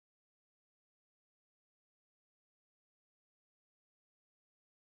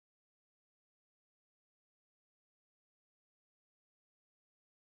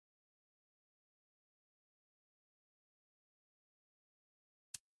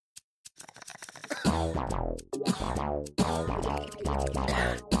No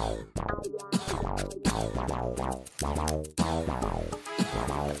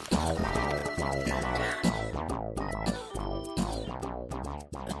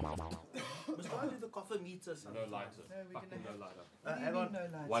lighter. No, we're gonna no lighter. Hang on. No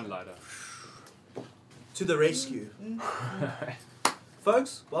lighter. One lighter. To the rescue.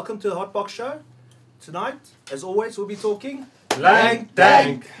 Folks, welcome to the Hot Box Show. Tonight, as always, we'll be talking Blank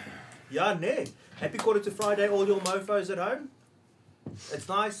Dank. Yeah, nee. Happy quarter to Friday, all your mofos at home. It's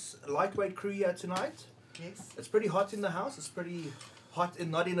nice, lightweight crew here tonight. Yes. It's pretty hot in the house. It's pretty hot,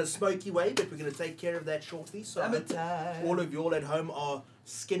 and not in a smoky way, but we're going to take care of that shortly. So I hope all of you all at home are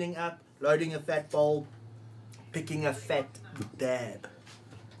skinning up, loading a fat bowl, picking a fat dab.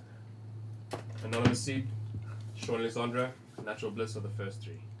 Anonymous Seed, Sean Alessandra, Natural Bliss are the first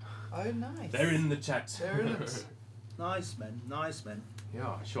three. Oh, nice. They're in the chat. They're in it. Nice, man. Nice, man.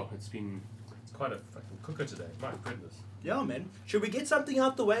 Yeah, sure. It's quite a fucking cooker today. My goodness. Yeah, man. Should we get something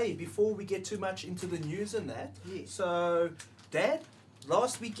out the way before we get too much into the news and that? Yes. So, Dad,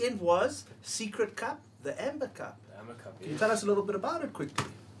 last weekend was Secret Cup, the Amber Cup. The Amber Cup. Can you tell us a little bit about it quickly?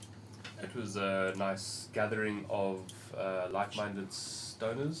 It was a nice gathering of like-minded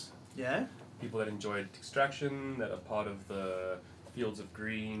stoners. Yeah. People that enjoyed extraction, that are part of the Fields of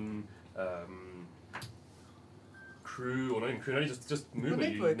Green crew, or not even crew, not just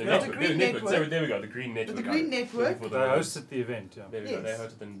movement. network, The yeah. network. The Green Network. Network. There we go, the Green Network. The Green Network. For They hosted the event, yeah. There we go. They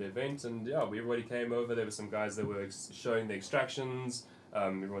hosted the event, and yeah, everybody came over. There were some guys that were showing the extractions.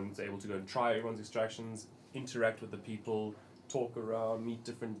 Everyone was able to go and try everyone's extractions, interact with the people, talk around, meet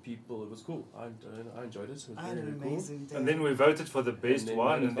different people. It was cool. I enjoyed it. It was I had very, an very cool. amazing day. And then we voted for the best then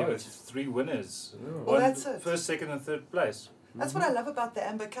one, we and there were voted. 3 winners. Yeah. Well, that's it. First, second, and third place. That's what I love about the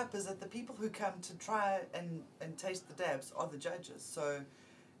Amber Cup, is that the people who come to try and taste the dabs are the judges. So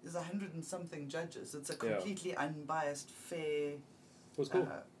there's 100 and something judges. It's a completely unbiased, fair. It was cool.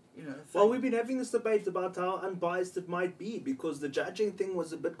 Well, we've been having this debate about how unbiased it might be, because the judging thing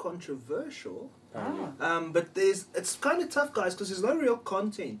was a bit controversial. But it's kind of tough, guys, because there's no real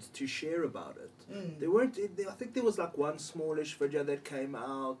content to share about it. I think there was like one smallish video that came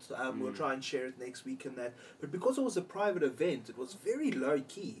out. We'll try and share it next week and that. But because it was a private event, it was very low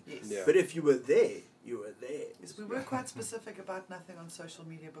key. Yes. Yeah. But if you were there, you were there. Yes, we were quite specific about nothing on social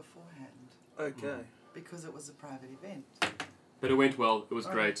media beforehand, Okay. because it was a private event. But it went well. It was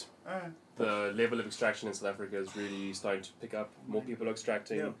great. Oh. The level of extraction in South Africa is really starting to pick up. More people are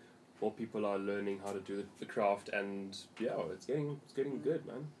extracting. Yeah. More people are learning how to do the craft, and yeah, it's getting good,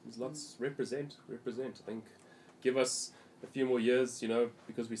 man. There's lots. Represent. I think, give us a few more years,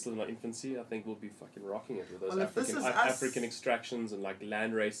 because we're still in our infancy. I think we'll be fucking rocking it with those Well, if this is us- African extractions and like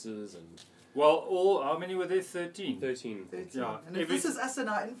land races and Well, how many were there? 13. 13. 13. Yeah. And if this is us in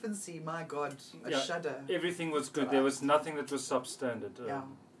our infancy, my God, I shudder. Everything was good. There was nothing that was substandard. Yeah.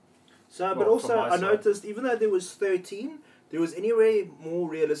 So, but Well, also from my I side. noticed, even though there was 13, there was anywhere more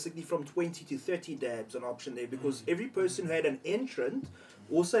realistically from 20 to 30 dabs on option there, because every person who had an entrant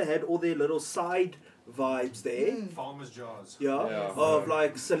also had all their little side vibes there. Farmer's jars. Yeah, of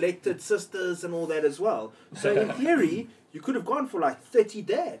like selected sisters and all that as well. So in theory, you could have gone for like 30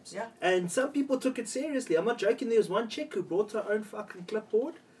 dabs. Yeah. And some people took it seriously. I'm not joking. There was one chick who brought her own fucking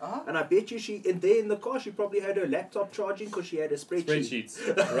clipboard. And I bet you in the car, she probably had her laptop charging because she had a spreadsheet.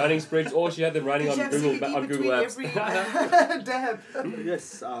 Spreadsheets, running spreads, or she had them running Did you on have Google CBD between Maps. every dab?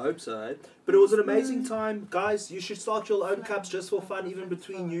 Yes, I hope so. Eh? But it was an amazing time. Guys, you should start your own cups just for fun, even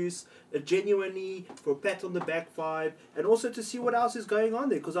between use. Genuinely, for a pat on the back vibe. And also to see what else is going on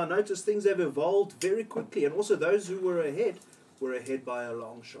there. Because I noticed things have evolved very quickly. And also those who were ahead by a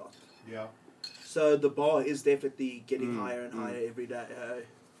long shot. Yeah. So the bar is definitely getting higher and higher every day.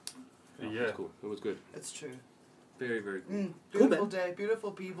 It was cool. It was good. It's true. Very, very cool. Beautiful day, beautiful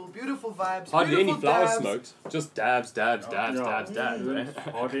people, beautiful vibes. Hardly any beautiful flowers dabs. smoked. Just dabs.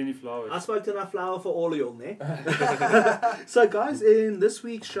 Hardly any flowers. I smoked enough flower for all of y'all, ne? So guys, in this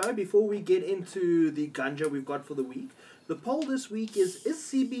week's show, before we get into the ganja we've got for the week, the poll this week is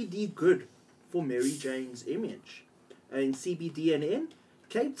CBD good for Mary Jane's image? In CBDNN,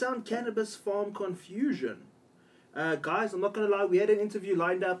 Cape Town Cannabis Farm Confusion. Guys, I'm not going to lie, we had an interview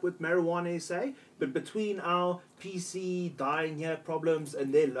lined up with Marijuana SA, but between our PC dying here problems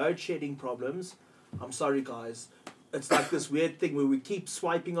and their load shedding problems, I'm sorry guys, it's like this weird thing where we keep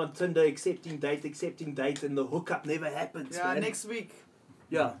swiping on Tinder, accepting date, and the hookup never happens. Yeah, man. next week.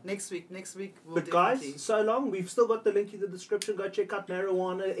 Yeah. Next week. We'll But definitely. guys, so long, we've still got the link in the description. Go check out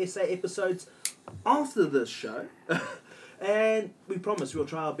Marijuana SA episodes after this show. And we promise we'll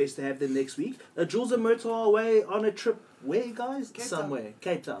try our best to have them next week. Jules and Myrtle are away on a trip. Where, guys? Somewhere.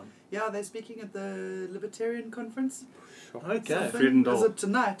 Cape Town. Yeah, they're speaking at the Libertarian Conference. Okay. Is it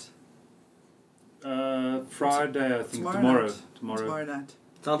tonight? Friday, I think. Tomorrow Tomorrow. night.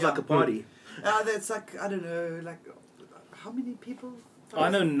 Sounds like a party. That's like, I don't know, like, how many people? I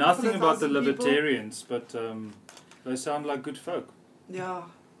know nothing about the 1,000 people? Libertarians, but they sound like good folk. Yeah.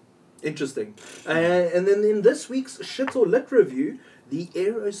 Interesting. And then in this week's Shit or Lit review, the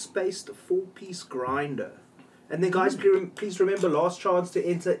Aerospace 4-piece grinder. And then guys, please remember, last chance to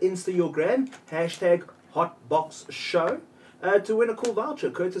enter Instagram, #HotBoxShow, to win a cool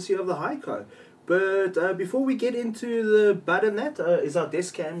voucher, courtesy of the Heiko. But before we get into the button is our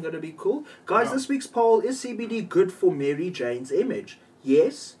desk cam going to be cool? Guys, This week's poll, is CBD good for Mary Jane's image?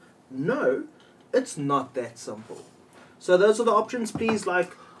 Yes, no, it's not that simple. So those are the options. Please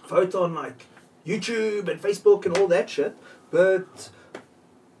vote on YouTube and Facebook and all that shit. But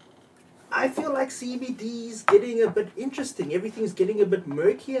I feel like CBD's getting a bit interesting. Everything's getting a bit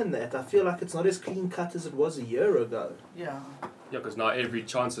murky in that. I feel like it's not as clean cut as it was a year ago. Yeah. Yeah, because now every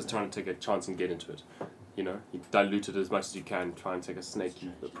chance is trying to take a chance and get into it. You dilute it as much as you can, try and take a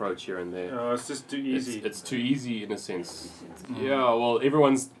snaky approach here and there. It's just too easy. It's too easy in a sense. Yeah, well,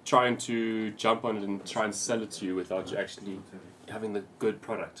 everyone's trying to jump on it and try and sell it to you without you actually having the good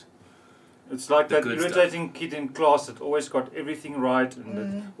product. It's like The that good irritating kid in class that always got everything right and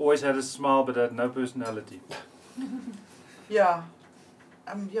that always had a smile but had no personality. Yeah.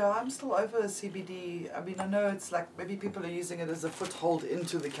 I'm still over CBD. I mean, I know it's like maybe people are using it as a foothold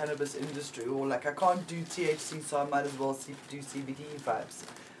into the cannabis industry, or I can't do THC, so I might as well do CBD vibes.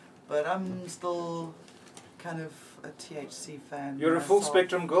 But I'm still kind of a THC fan. You're a full myself.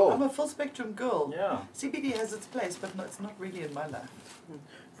 spectrum girl. I'm a full spectrum girl. Yeah. CBD has its place, but no, it's not really in my life.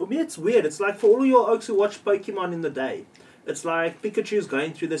 For me, it's weird. It's like for all your oaks who watch Pokemon in the day, it's like Pikachu's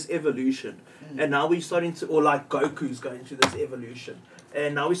going through this evolution, and now we're starting to, or like Goku's going through this evolution,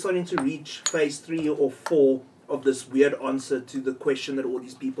 and now we're starting to reach phase 3 or 4 of this weird answer to the question that all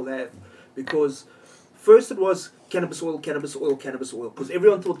these people have. Because first it was cannabis oil, because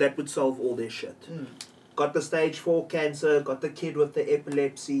everyone thought that would solve all their shit. Got the stage 4 cancer, got the kid with the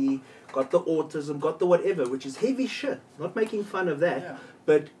epilepsy, got the autism, got the whatever, which is heavy shit. Not making fun of that. Yeah.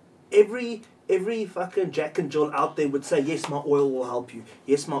 But every fucking Jack and Jill out there would say, yes, my oil will help you.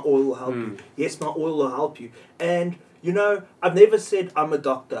 Yes, my oil will help you. Yes, my oil will help you. And, I've never said I'm a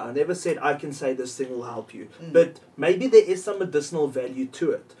doctor. I never said I can say this thing will help you. But maybe there is some medicinal value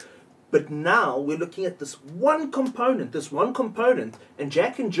to it. But now we're looking at this one component, and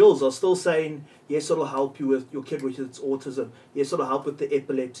Jack and Jill's are still saying, yes, it'll help you with your kid with its autism. Yes, it'll help with the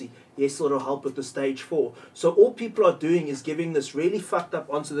epilepsy. Yes, it'll help with the stage 4. So all people are doing is giving this really fucked up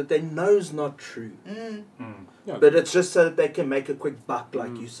answer that they know is not true. Yeah. But it's just so that they can make a quick buck,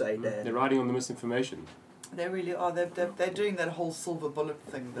 like you say, Dan. They're riding on the misinformation. They really are. They're doing that whole silver bullet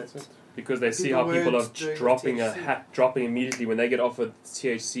thing. Because they see how people are dropping immediately when they get offered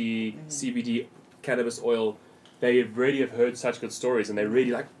THC, CBD, cannabis oil. They really have heard such good stories, and they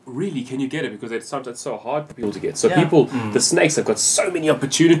really, can you get it? Because it's sometimes so hard for people to get. So the snakes have got so many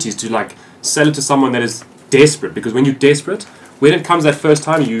opportunities to sell it to someone that is desperate. Because when you're desperate, when it comes that first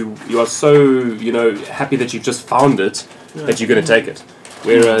time, you are so happy that you've just found it that you're going to take it.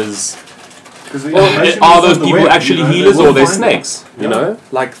 Whereas. Are those people actually healers or they're snakes?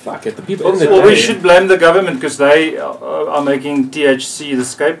 Fuck it. The people in the Well, we should blame the government because they are making THC the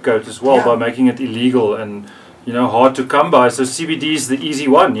scapegoat as well by making it illegal and hard to come by. So CBD is the easy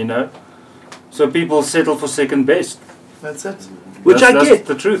one, So people settle for second best. That's it. That's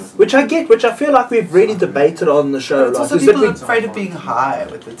the truth. Which I feel like we've really debated on the show. It's also people afraid of being high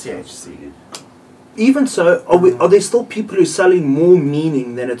with the THC. Even so, are there still people who are selling more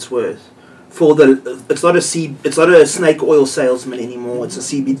meaning than it's worth? It's not a snake oil salesman anymore. It's a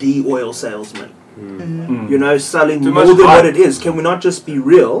CBD oil salesman. Selling more than what it is. Can we not just be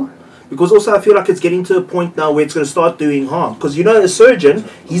real? Because also I feel like it's getting to a point now where it's going to start doing harm. Because a surgeon,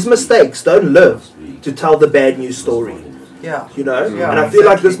 his mistakes don't live to tell the bad news story. Yeah. And I feel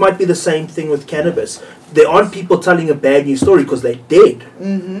like this might be the same thing with cannabis. There aren't people telling a bad news story because they're dead.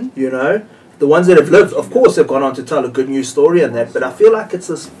 The ones that have lived, of course, have gone on to tell a good news story and that, but I feel like it's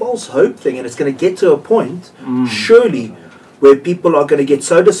this false hope thing, and it's going to get to a point, surely, where people are going to get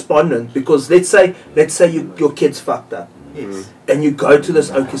so despondent because let's say your kid's fucked up, and you go to this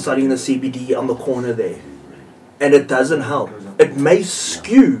oak selling the CBD on the corner there, and it doesn't help. It may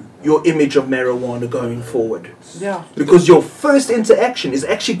skew your image of marijuana going forward. Yeah. Because your first interaction is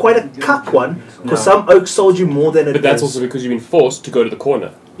actually quite a cuck one, because some oak sold you more than it is. But that's also because you've been forced to go to the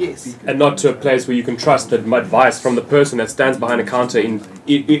corner. Yes. and not to a place where you can trust the advice from the person that stands behind a counter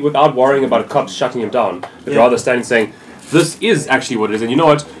without worrying about a cop shutting him down, but rather standing saying, this is actually what it is, and you know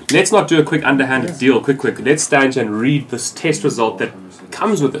what, let's not do a quick underhanded deal, quick, let's stand here and read this test result that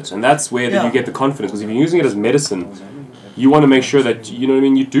comes with it, and that's where you get the confidence, because if you're using it as medicine, you want to make sure that, you know what I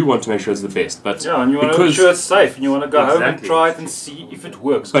mean, you do want to make sure it's the best, but yeah, and you want to make sure it's safe, and you want to go home and try it and see if it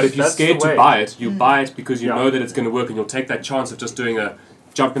works. But if you're scared to buy it, you buy it because you know that it's going to work, and you'll take that chance of just doing a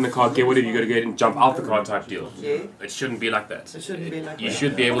jump in the car, get whatever you got to get, and jump out the car type deal. Yeah. It shouldn't be like that. It shouldn't be like that. You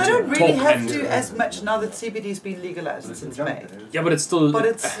should be able I to don't really talk have to as much now that CBD's been legalized since May. Yeah, but it's still... But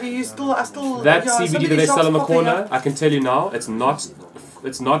it's, I still... That yeah, CBD that they sell on the corner, I can tell you now, it's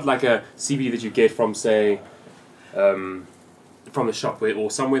not like a CBD that you get from, say, from the shop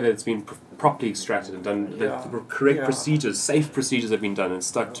or somewhere that's been properly extracted and done. The correct procedures, safe procedures have been done and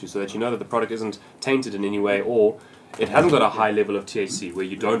stuck to, so that you know that the product isn't tainted in any way, or it hasn't got a high level of THC where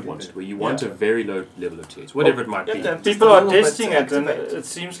you don't want it, where you want a very low level of THC, whatever it might be. People are testing it, and it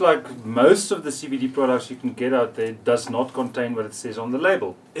seems like most of the CBD products you can get out there does not contain what it says on the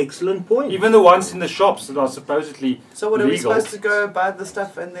label. Excellent point. Even the ones in the shops that are supposedly So what, are we legal. supposed to go buy the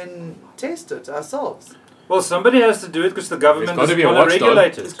stuff and then test it ourselves? Well, somebody has to do it because the government There's is gotta be a going to watchdog.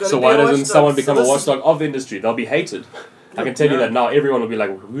 regulate it. So why doesn't someone become a watchdog of the industry? They'll be hated. I can tell you that now. Everyone will be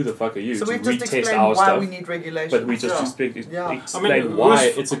like, "Who the fuck are you So to we've just retest explained our why stuff?" we need regulation. But we just explain I mean,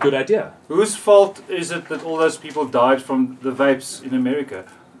 why it's a good idea. Whose fault is it that all those people died from the vapes in America?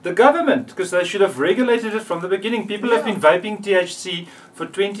 The government, because they should have regulated it from the beginning. People have been vaping THC for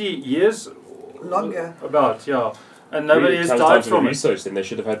 20 years. Longer. And nobody has died from it. Research, then they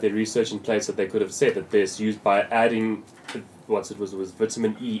should have had their research in place that they could have said that this used by adding it was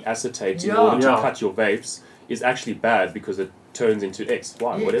vitamin E acetate in order to cut your vapes is actually bad because it turns into X,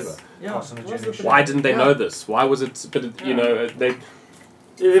 Y, whatever. Yeah. Why didn't they know this? Why was it? But you know they.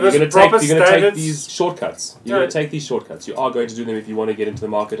 You're You're going to take these shortcuts. You're going Yeah. to take these shortcuts. You are going to do them if you want to get into the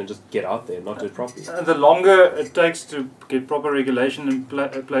market and just get out there and not do it properly. And the longer it takes to get proper regulation in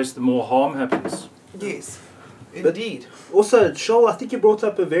place, the more harm happens. Yes. Indeed. Also, Shoal, I think you brought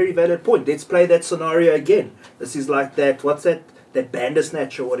up a very valid point. Let's play that scenario again. This is like that, what's that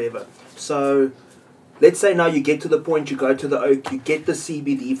Bandersnatch or whatever. So, let's say now you get to the point, you go to the Oak, you get the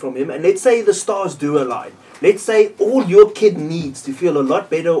CBD from him, and let's say the stars do align. Let's say all your kid needs to feel a lot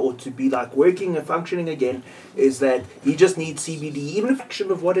better or to be like working and functioning again is that he just needs CBD, even a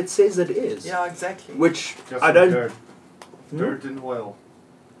fraction of what it says it is. Yeah, exactly. Which Just I don't... Dirt and oil.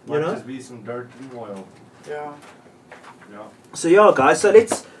 You Might know? just be some dirt and oil. Yeah. Yeah. So yeah, guys, so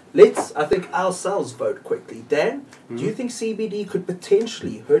let's I think ourselves vote quickly. Dan, do you think CBD could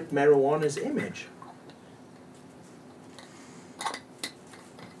potentially hurt marijuana's image?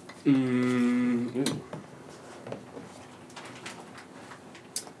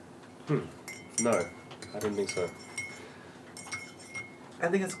 No, I don't think so. I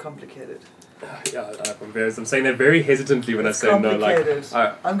think it's complicated. Yeah, I'm saying that very hesitantly when It's I say no. Like,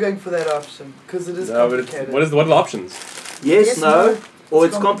 complicated. I'm going for that option because it is no, but complicated. what are the options? Yes, no, or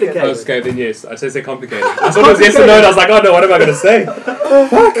it's complicated. Oh, okay, then yes. I'd say complicated. I thought it was yes or no, and I was like, oh no, what am I going to say?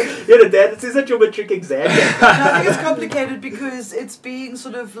 Fuck! You know, Dan, it says that your matric exam. No, I think it's complicated because it's being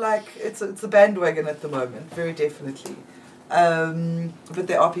sort of like it's a bandwagon at the moment, very definitely. But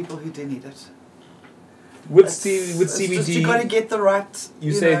there are people who do need it. With It's CBD, just you got to get the right.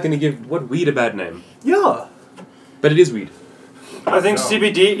 you say it's going to give what weed a bad name, Yeah. but it is weed. I think No.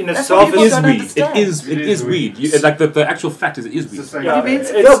 CBD in That's itself what people It is don't weed. understand. It is weed. Like the actual fact is, it is It's the weed. same Yeah.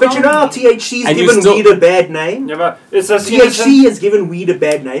 thing. No, but you know how THC has And you given still- weed a bad name? Yeah, but it's as THC innocent. has given weed a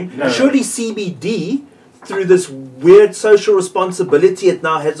bad name. No. Surely CBD, through this weird social responsibility it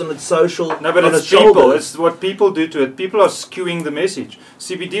now has on its social No, but on it's its people. shoulders. It's what people do to it. People are skewing the message.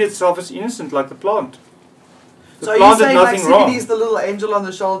 CBD itself is innocent, like the plant. The So are you plant did saying like nothing wrong. CBD is the little angel on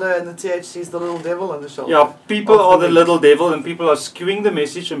the shoulder and the THC is the little devil on the shoulder? Yeah, people Of are the the little devil, and people are skewing the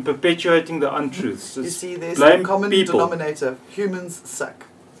message and perpetuating the untruths. You It's see, there's blame a common people. denominator. Humans suck.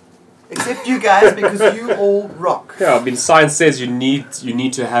 Except you guys, because you all rock. Yeah, I mean, science says you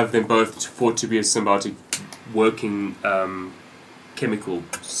need to have them both for it to be a symbiotic working chemical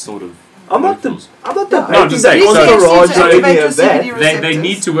sort of. I'm not molecules. debating No, I'm just that saying, so- entourage so- or any activate of the that. CBD They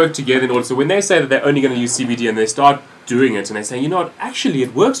need to work together in order. So when they say that they're only going to use CBD and they start doing it and they say, you know what, actually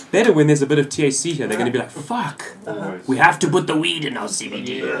it works better when there's a bit of THC here, they're going to be like, fuck, Always. we have to put the weed in our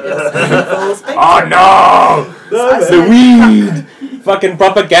CBD. Yes. Oh no! No, I The say- weed! Fucking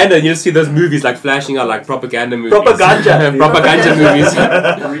propaganda. You just see those movies like flashing out like propaganda movies. Propaganda. Propaganda movies.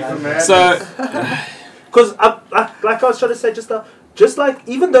 Reefer madness. So, Because, like I was trying to say just now, just like,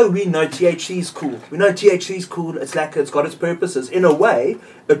 even though we know THC is cool, it's lacquer, it's got its purposes. In a way,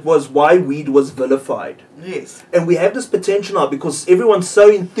 it was why weed was vilified. Yes. And we have this potential now because everyone's so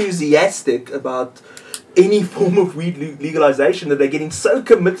enthusiastic about any form of weed legalization that they're getting so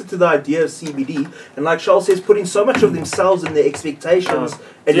committed to the idea of CBD. And like Charles says, putting so much of themselves and their expectations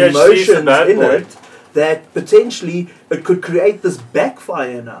and THC is the emotions bad in boy. it that potentially it could create this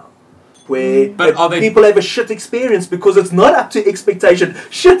backfire now. Where But are they- people have a shit experience because it's not up to expectation.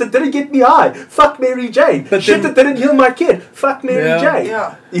 Shit, it didn't get me high. Fuck Mary Jane. But Shit, then- it didn't heal my kid. Fuck Mary Yeah. Jane.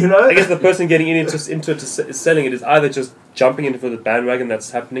 Yeah. You know? I guess the person getting into it to selling it is either just jumping into the bandwagon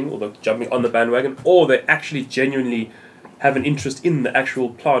that's happening, or they're jumping on the bandwagon, or they actually genuinely have an interest in the actual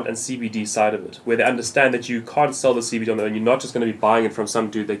plant and CBD side of it, where they understand that you can't sell the CBD on their own. You're not just going to be buying it from some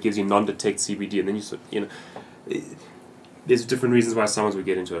dude that gives you non-detect CBD, and then there's different reasons why someone would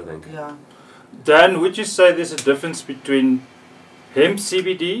get into it, I think. Yeah. Dan, would you say there's a difference between hemp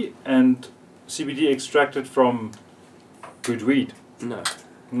CBD and CBD extracted from good weed? No,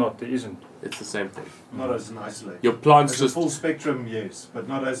 Not, there isn't. it's the same thing. Not as an isolate. Your plant's As a just full spectrum, yes, but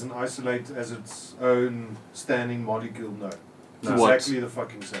not as an isolate, as its own standing molecule, no. It's No. What? exactly the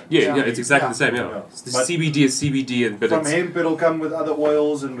fucking same. yeah, Yeah. it's exactly Yeah. the same. Yeah, Yeah. The But- CBD is CBD, but From it's hemp, it'll come with other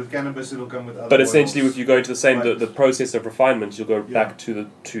oils, and with cannabis, it'll come with other but oils. essentially, if you go into the same Right. the process of refinement, you'll go Yeah. back to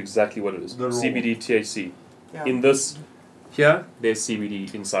exactly what it is. The raw. CBD, THC. Yeah. In this here, there's CBD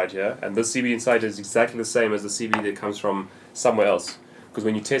inside here, and this CBD inside is exactly the same as the CBD that comes from somewhere else. Because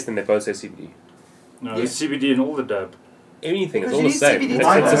when you test them, they both say CBD. No, Yes. there's CBD in all the dab. Anything, it's Because all you the need same. CBD It's, to it's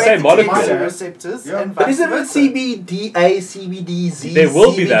the activate same the molecule. THC. receptors Yeah. and But vice isn't it versa. CBDA, CBDZ, There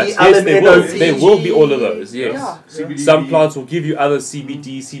will be that. CBD, Yes, there will. LMNOC? There will be all of those. Yes. Yeah. CBD. Some plants will give you other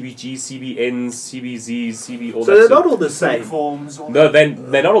CBD, CBG, CBNs, CBZs, CB, all So that they're stuff. not all the same. Forms, all No,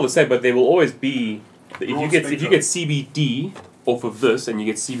 that. they're not all the same, but they will always be. If you Broad get spectrum. CBD off of this and you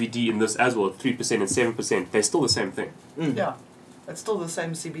get CBD in this as well, 3% and 7%, they're still the same thing. Mm. Yeah. It's still the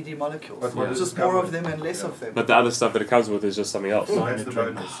same CBD molecules. But what Yeah. does Just it come more with? of them and less Yeah. of them. But the other stuff that it comes with is just something else. So that's the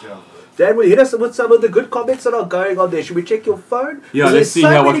bonus, yeah. Dan, will you hit us with some of the good comments that are going on there? Should we check your phone? Yeah, 'Cause let's there's see so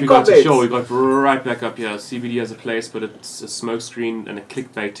how what many we got to comments. show. We got right back up here. CBD has a place, but it's a smokescreen and a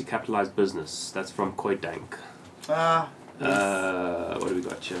clickbait to capitalize business. That's from Koi Dank. Ah. What do we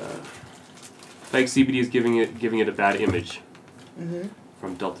got here? Fake CBD is giving it a bad image. Mm-hmm.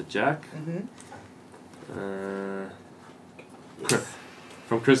 From Delta Jack. Mm-hmm.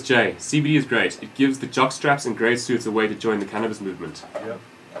 From Chris J. CBD is great. It gives the jockstraps and grey suits a way to join the cannabis movement. Yeah.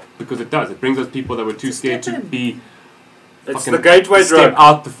 Because it does. It brings those people that were too It's a scared to step in. be It's fucking the gateway step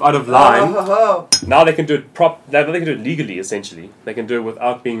drug. out of line. Oh. Now they can do it now they can do it legally. Essentially, they can do it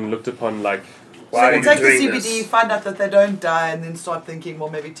without being looked upon like. So Why are they you take the doing CBD, this? find out that they don't die, and then start thinking, well,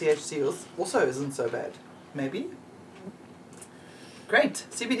 maybe THC also isn't so bad. Maybe. Great.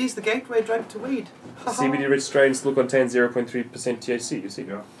 CBD is the gateway drug to weed. CBD rich strains still contain 0.3% THC. You see,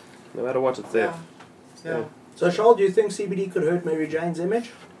 Yeah. no matter what, it's there. Yeah. Yeah. So, Charles, do you think CBD could hurt Mary Jane's image?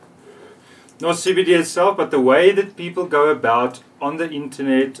 Not CBD itself, but the way that people go about on the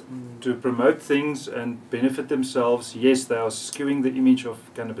internet to promote things and benefit themselves, yes, they are skewing the image of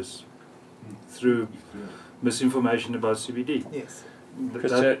cannabis through misinformation about CBD. Yes.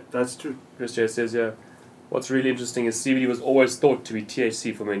 That's true. Chris J says, yeah. What's really interesting is CBD was always thought to be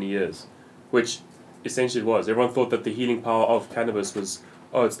THC for many years, which essentially it was. Everyone thought that the healing power of cannabis was,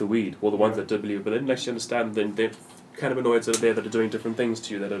 oh, it's the weed. Well, the ones that did believe it, but they didn't actually understand the cannabinoids that are there that are doing different things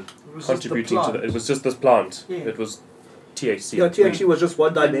to you, that are It was just the contributing to plant. it was just this plant. Yeah. It was THC. Yeah, THC was just one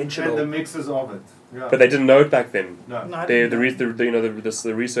And the dimensional. mixes of it. Yeah. But they didn't know it back then. No. No, I The didn't know.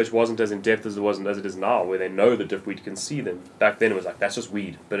 the research wasn't as in depth as it is now, where they know that if weed can see them. Back then it was like that's just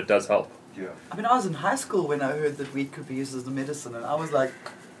weed, but it does help. Yeah. I mean, I was in high school when I heard that weed could be used as a medicine, and I was like,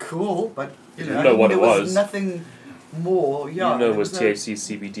 cool, but you You know, know what there it was was. nothing more. Yeah, you know, there it was no- THC,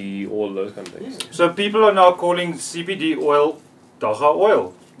 CBD, all those kind of things. Yeah. So people are now calling CBD oil Dagga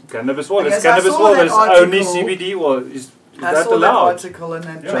oil. Cannabis oil. Okay, It's so I cannabis saw oil. that There's only article. CBD oil. Is I that saw that allowed? article and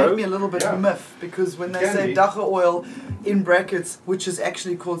it Yeah. made me a little bit Yeah. miff because when they Can say be. Dagga oil in brackets, which is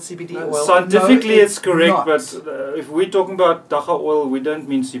actually called CBD oil. Scientifically, no, it's correct, not. but if we're talking about Dagga oil, we don't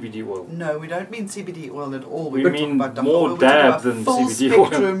mean CBD oil. No, we don't mean CBD oil at all. We We're mean talking about Dagga more oil. We're talking dab about than full CBD oil.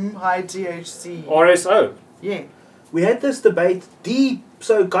 spectrum, high THC. RSO. Yeah. We had this debate deep.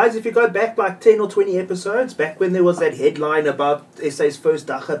 So, guys, if you go back like 10 or 20 episodes, back when there was that headline about SA's first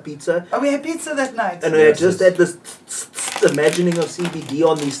Dacha pizza, Oh, we had pizza that night. and we had just had this imagining of CBD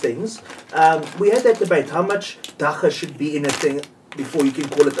on these things, we had that debate. How much Dacha should be in a thing before you can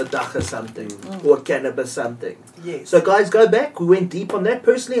call it a Dacha something or a cannabis something? Yes. So, guys, go back. We went deep on that.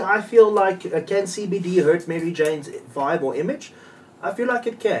 Personally, I feel like can CBD hurt Mary Jane's vibe or image? I feel like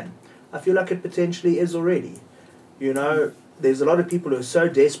it can. I feel like it potentially is already. You know, there's a lot of people who are so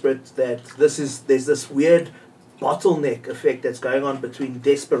desperate that there's this weird bottleneck effect that's going on between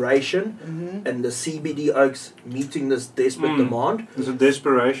desperation and the CBD oaks meeting this desperate demand. There's a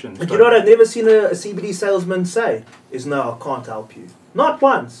desperation. But you know what I've never seen a CBD salesman say is, no, I can't help you. Not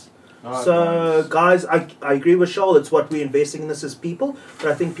once. So, guys, I agree with Shoal. It's what we're investing in this as people.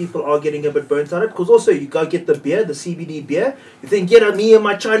 But I think people are getting a bit burnt on it. Because also, you go get the beer, the CBD beer. You think, me and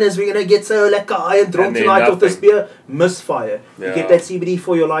my Chinas, we're going to get so lekker high and drunk tonight with this beer. Misfire. Yeah. You get that CBD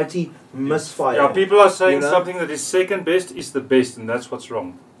for your light tea. Misfire. Yeah, people are saying You know? something that is second best is the best, and that's what's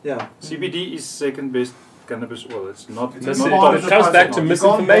wrong. Yeah. CBD is second best cannabis oil. It's not. It's It's Mis- a not part it of the comes back puzzle. to You can't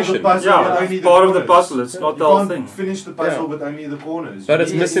build misinformation. the puzzle Yeah, with it's only part of the corners. puzzle. It's not You the whole can't thing. finish the puzzle Yeah. with only the corners. But You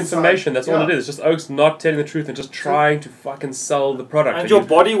it's need misinformation. inside. That's all it is. It's just Oaks not telling the truth and just trying to fucking sell the product. And your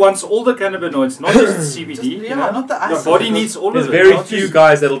body wants all the cannabinoids, not just the CBD. you know? Not the Your acid. body needs all There's of it. very not few just-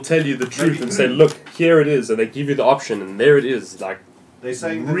 guys that'll tell you the truth Maybe and say, three. look, here it is, and they give you the option, and there it is. Like, They're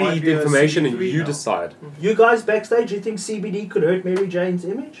saying there might read be the a information and CB3 you now. decide. You guys backstage, you think CBD could hurt Mary Jane's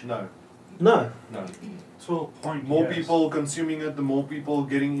image? No, No. no. To a point, More yes. people consuming it, the more people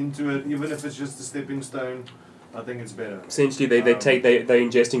getting into it, even if it's just a stepping stone, I think it's better. Essentially, they're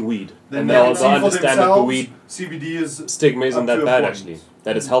ingesting weed, Then and they they'll can see for understand that the themselves, weed CBD is stigma isn't up that to a bad, point. actually.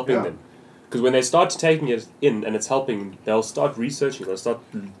 That it's helping Yeah. them. Because when they start taking it in and it's helping, they'll start researching. They'll start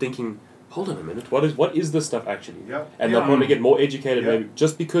thinking, hold on a minute, what is this stuff actually? Yeah. And they'll Yeah. probably get more educated, Yeah. maybe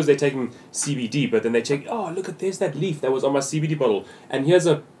just because they're taking CBD. But then they check, oh look at there's that leaf that was on my CBD bottle, and here's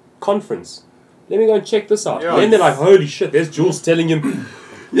a conference. Let me go and check this out. Yeah. Then they're like, holy shit, there's Jules telling him.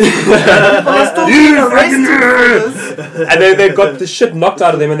 And then they've got the shit knocked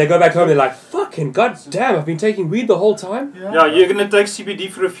out of them, and they go back home. And they're like, "Fucking goddamn! I've been taking weed the whole time." Yeah, you're gonna take CBD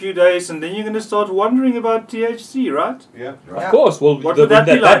for a few days, and then you're gonna start wondering about THC, right? Yeah. Of course. Well, What would that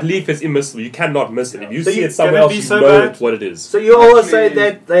be like? that leaf is immiscible. You cannot miss it. If you So see you- it somewhere can it else, be you so know bad? what it is. So you always say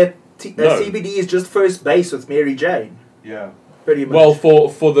Actually- that No. CBD is just first base with Mary Jane, Yeah. pretty much. Well, for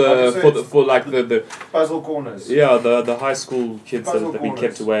Puzzle corners. the high school kids that Puzzle have been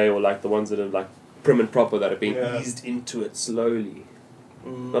kept corners. away, or like the ones that are like prim and proper that have been Yeah. eased into it slowly.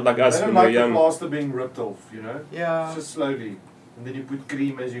 Mm. Not like They us don't when like we're the young. plaster being ripped off, you know? Yeah. Just slowly. And then you put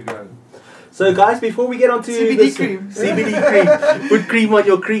cream as you go. So guys, before we get on to CBD this, cream. CBD cream, put cream on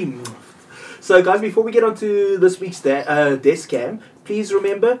your cream. So guys, before we get on to this week's desk cam, please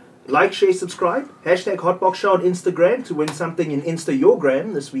remember, like, share, subscribe, hashtag Hotbox Show on Instagram to win something in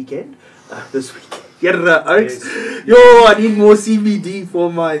Insta-Yourgram this weekend. This weekend. Yeah, Oaks. Yo, I need more CBD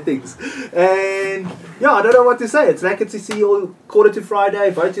for my things. And yeah, I don't know what to say. It's lekker to see you all quarter to Friday.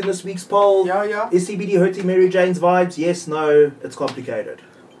 Vote in this week's poll. Yeah. Is CBD hurting Mary Jane's vibes? Yes, no, it's complicated.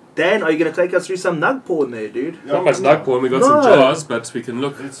 Dan, are you going to take us through some nug porn there, dude? Not much nug porn. We got No. some jars, but we can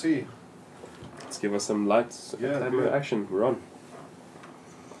look. Let's see. Let's give us some lights. Yeah, Time do it. action. We're on.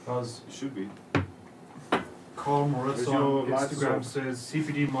 Because it should be. Carl Where's Moritz your on light Instagram source? says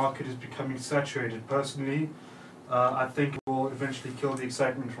CBD market is becoming saturated. Personally, I think it will eventually kill the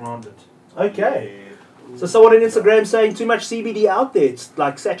excitement around it. Okay. So someone on Instagram saying too much CBD out there. It's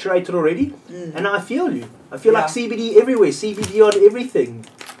like saturated already. Mm. And I feel you. I feel like Yeah. CBD everywhere. CBD on everything.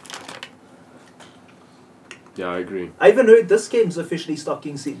 Yeah, I agree. I even heard this game's officially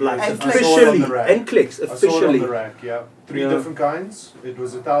stocking CBD. Like And Clicks. I saw it on officially. the rack. And clicks. I saw it on Officially. the rack, yeah. Three Yeah. different kinds. It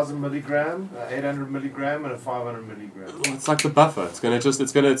was 1,000 milligram, 800 milligram, and a 500 milligram. Well, it's like the buffer. It's gonna like it's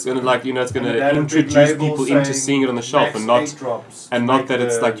And gonna it had a big introduce label people into saying seeing it on the shelf, max and not 8 drops and to not make that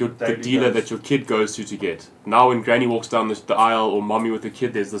it's like the daily dealer dose. that your kid goes to get. Now when Granny walks down the aisle or Mommy with the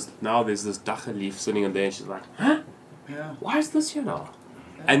kid, there's this dacha leaf sitting in there, and she's like, huh? Yeah. Why is this here now?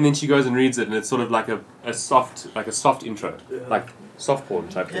 And then she goes and reads it, and it's sort of like a soft intro, like soft porn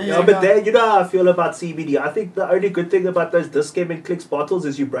type thing. Yeah. Yeah, but then, you know how I feel about CBD. I think the only good thing about those Discam and Clicks bottles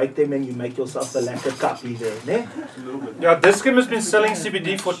is you break them and you make yourself a lacquer cuppy there, ne? A little bit. Yeah, Discam has been selling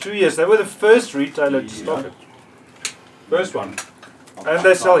CBD for 2 years. They were the first retailer to stock it. First one. And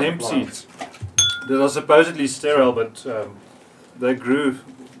they sell hemp seeds. They are supposedly sterile, but they grew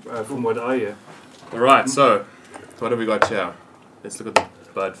from what I hear. Alright, so what have we got here? Let's look at the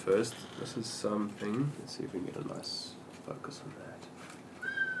bud first. This is something. Let's see if we can get a nice focus on that.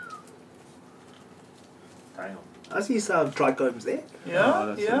 Damn. I see some trichomes there. Oh,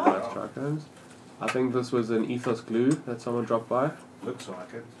 that's some Yeah. nice trichomes. I think this was an ethos glue that someone dropped by. Looks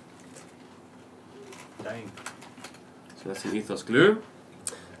like it. Dang. So that's an ethos glue.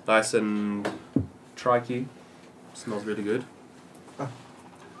 Nice and tricky. Smells really good.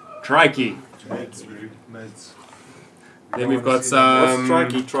 Tricky. Meds, bro. Meds. Then we've got What's some.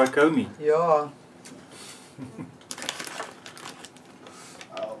 trichomy? Yeah.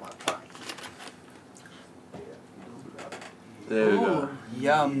 There we go. Ooh,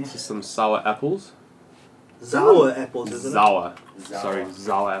 yum. This is some sour apples. Sour apples, isn't it? Sour. Sorry,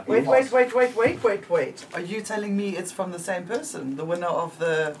 sour apples. Wait. Are you telling me it's from the same person? The winner of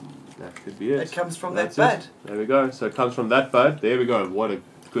the... That could be it. It comes from That's that bud. it. There we go. So it comes from that bud. There we go. What a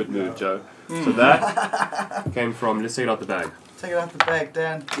good move, Joe. So that came from, let's take it out the bag. Take it out the bag,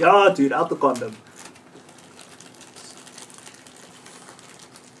 Dan. Yeah, dude, out the condom.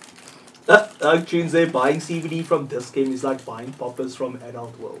 Tunes there, buying CBD from Discam is like buying poppers from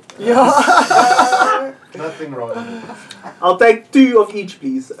Adult World. Yeah. Nothing wrong with it. I'll take 2 of each,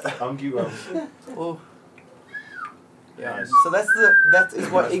 please. Thank you. Oh. Yeah. Nice. So that is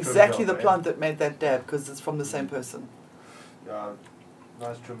what Nice exactly trim the job, plant that made that dab, because it's from the same person. Yeah,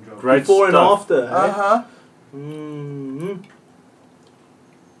 nice trim job. Great Before and stuff. after. Eh? Uh-huh. Mm-hmm.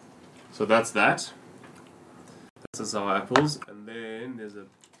 So that's that. That's the sour apples. And then there's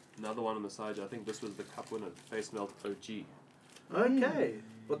another one on the side. I think this was the cup winner, Face Melt OG. Okay.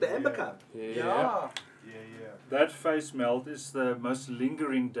 What the Amber Yeah. Cup? Yeah. Yeah. That face melt is the most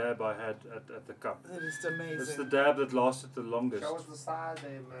lingering dab I had at the cup. That is amazing. It's the dab that lasted the longest. Show us the side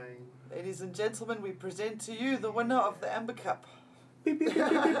there, man. Ladies and gentlemen, we present to you the winner of the Amber Cup.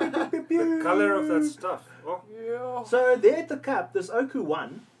 The colour of that stuff. Oh, Yeah. So there at the cup, this Oku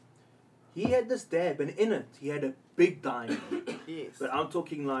won. He had this dab, and in it he had a big diamond. Yes. But I'm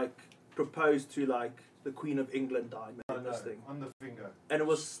talking like proposed to like the Queen of England diamond in this thing. On the finger. And it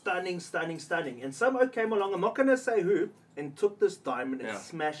was stunning. And some oak came along, I'm not going to say who, and took this diamond and Yeah.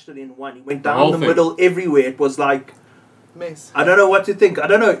 smashed it in one. He went The down whole the thing. middle everywhere. It was like, Mess. I don't know what to think. I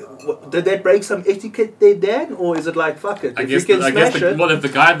don't know. Did that break some etiquette there, Dan? Or is it like, fuck it? I If guess, you can smash it. well, if the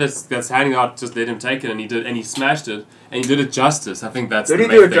guy that's handing out just let him take it and he smashed it and he did it justice, I think that's Did the he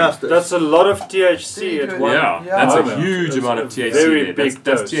main do it thing. justice? that's a lot of THC Very at good. one. Yeah, Yeah. that's a moment. huge It's amount a of THC. very there. big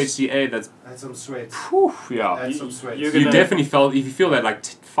That's dose. THCA. That's And some sweat. whew, yeah. And some sweat. you You gonna- definitely felt, if you feel that like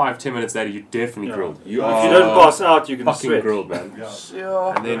 5-10 minutes later, you're definitely Yeah. grilled. If you don't pass out, you can fucking sweat. grilled, man. Yeah.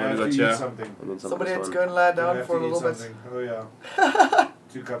 Yeah. And then Gonna we have got to here, eat something. and then Somebody had this to one. go and lie Gonna down have for a to eat little bit. something. Oh yeah.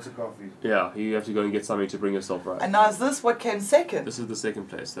 2 cups of coffee. Yeah, you have to go and get something to bring yourself right. And now is this what came second? This is the second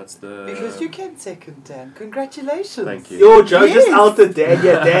place. That's the. Because you came second, Dan. Congratulations. Thank you. Yo, Joe just Yes. outed Dad.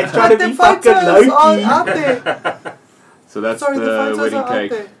 Yeah, Dad's trying to But be the fucking photos are low-key. out there. So that's Sorry, the the photos wedding are out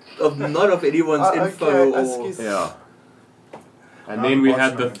cake. there. Of not of anyone's info okay, or... excuse me. Yeah. And Not then we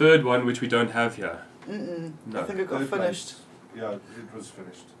had the watching. third one, which we don't have here. Mm-mm. I No. think it got Third finished. place. Yeah, it was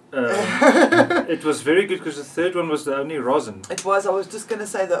finished. It was very good because the third one was the only rosin. It was. I was just going to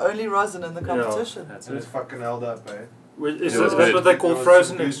say the only rosin in the Yeah. competition. That's And it's it. fucking held up, eh? Is It was that good. what they call It was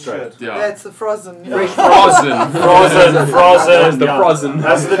frozen good extract? shit. Yeah, Yeah. it's the frozen. Fresh Frozen. Frozen. The yeah. frozen.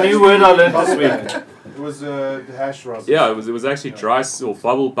 That's the new word I learned this week. It was the hash rosin. Yeah, it was actually dry or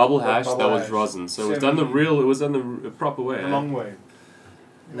bubble hash Bubble that was hash. rosin. So it was done the proper way. The eh? long way.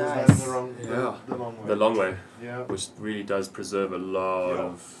 It was Nice. done the wrong Yeah. the long way. The long way, Yeah. which really does preserve a lot Yeah.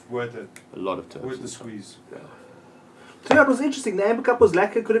 of Worth it. terps. Worth the and stuff. squeeze. Yeah. So yeah, it was interesting. The Amber Cup was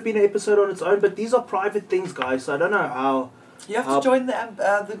lacquer. Could have been an episode on its own, but these are private things, guys. So I don't know how... You have to join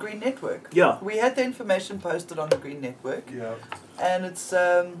the Green Network. Yeah. We had the information posted on the Green Network, Yeah. and it's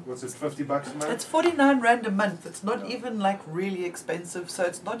What's it, $50 a month? it's 49 rand a month. It's not even like really expensive, so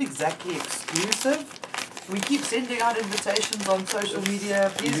it's not exactly exclusive. We keep sending out invitations on social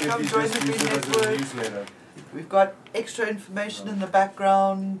media. Please Even if come you join just the use Green it as a Network. newsletter. We've got extra information in the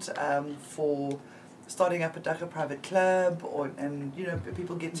background for starting up a Dagga private club, and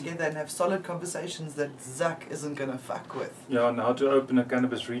people get together and have solid conversations that Zuck isn't gonna fuck with. Yeah, and how to open a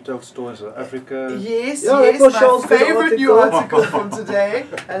cannabis retail store in South Africa. Yes, Yeah, yes, that was my Charles' good favorite new article. article from today.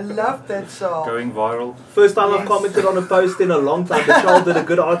 I love that, Charles. Going viral. First time I've Yes. commented on a post in a long time. But Charles did a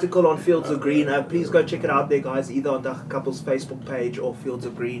good article on Fields of Green. Please go check it out there, guys, either on Dagga Couple's Facebook page or Fields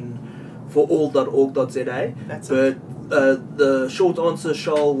of Green for all.org.za. That's But it. the short answer,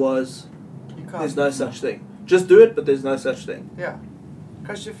 Charles, was You can't. there's no such thing. Just do it, but there's no such thing. Yeah.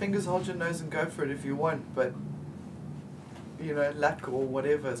 Cross your fingers, hold your nose, and go for it if you want, but luck or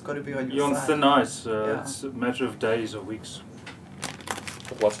whatever, it's got to be on your You're on side. thin ice. Yeah. It's a matter of days or weeks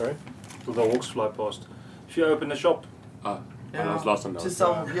What, sorry? till the hawks fly past. If you open a shop, Ah, Yeah. I was lost on To that.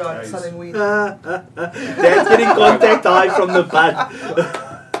 sell, Nice. selling weed. Dad's getting contact high from the bud.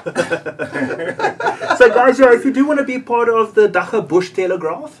 So guys, if you do want to be part of the Dagga Bush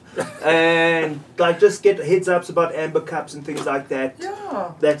Telegraph and just get heads ups about Amber Cups and things like that,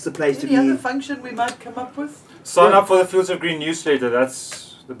 Yeah. that's the place Any to other be. function we might come up with? sign up for the Fields of Green newsletter.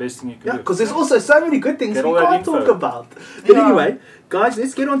 That's the best thing you can Yeah, do. because there's also so many good things Get we all that can't talk info. about. But Yeah. anyway, guys,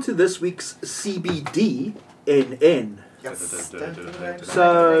 let's get on to this week's CBD NN. Yes.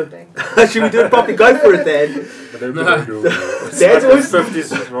 So, should we do it properly? Go for it then. That's always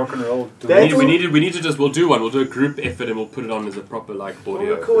 50s rock and roll. We need to just, we'll do one. We'll do a group effort and we'll put it on as a proper like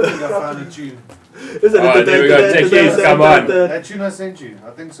audio. Record I it think I found a properly. tune. Is it? Alright, there we go. Take these, come on. That tune I sent you, I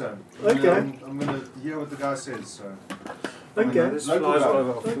think so. Okay. I'm gonna hear what the guy says. So. Okay. This Local flies guy. all over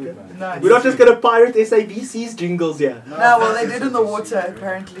our Okay. food, man. Nice. We're not just going to pirate SABC's jingles here. No, well, they did in the water,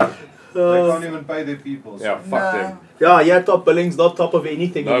 apparently. They can't even pay their people. So. Yeah, fuck them. Yeah, top billing's not top of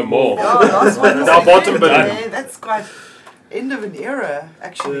anything No anymore. more. Yeah, last one was Now bottom good, billing. eh? That's quite end of an era,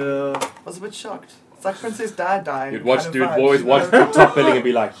 actually. I was a bit shocked. It's like Princess Di. You'd watch, kind of dude, vibes, always you watch know? the top billing and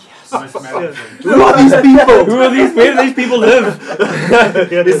be like, Who are these people? who are these? Where do these people live?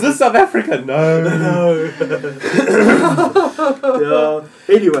 Is this South Africa? No.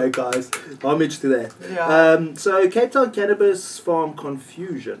 Yeah. Anyway, guys, homage to that. Yeah. So, Cape Town Cannabis Farm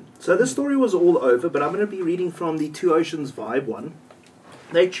confusion. So, this story was all over, but I'm going to be reading from the Two Oceans Vibe one.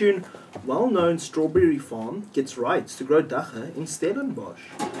 They tune well-known strawberry farm gets rights to grow dagga in Stellenbosch.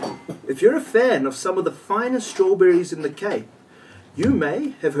 If you're a fan of some of the finest strawberries in the Cape, you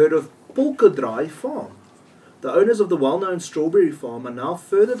may have heard of Polkadry Farm. The owners of the well-known strawberry farm are now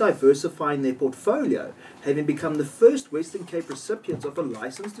further diversifying their portfolio, having become the first Western Cape recipients of a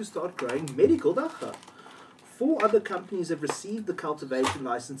license to start growing medical dagga. 4 other companies have received the cultivation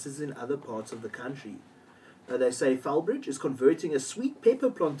licenses in other parts of the country. They say Falbridge is converting a sweet pepper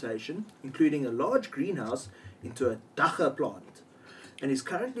plantation, including a large greenhouse, into a dagga plant, and is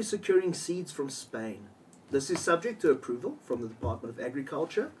currently securing seeds from Spain. This is subject to approval from the Department of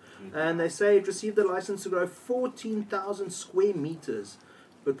Agriculture, and they say it received a license to grow 14,000 square meters,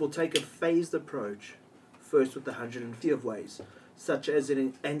 but will take a phased approach, first with 150 of ways, such as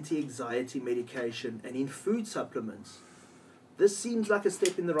in anti-anxiety medication and in food supplements. This seems like a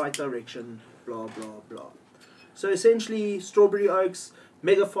step in the right direction, blah, blah, blah. So essentially, Strawberry Oaks,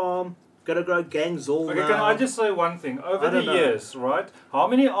 Mega Farm, gonna grow gangs all Okay, now. can I just say one thing? Over I the don't know. years, right? How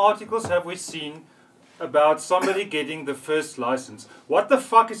many articles have we seen about somebody getting the first license? What the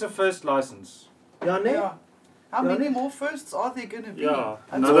fuck is a first license? Yeah, ne? Yeah. How Yeah. many more firsts are there going to be? Yeah,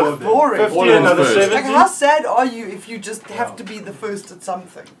 That's another all boring. 50, All of them another first. 70. Like, how sad are you if you just have to be the first at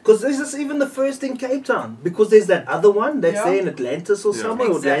something? Because this is even the first in Cape Town. Because there's that other one that's Yeah. there in Atlantis or Yeah. somewhere,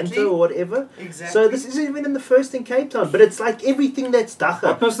 or Exactly. Atlanta or whatever. Exactly. So this isn't even in the first in Cape Town. But it's like everything that's dagga.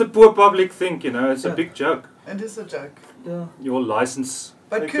 What must the poor public think, you know? It's a Yeah. big joke. It is a joke. Yeah. Your license.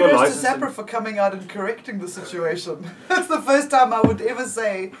 But Take your kudos to license and- SAPRA for coming out and correcting the situation. That's the first time I would ever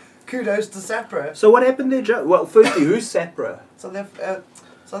say kudos to SAPRA. So what happened there, Joe? Well, firstly, who's SAPRA?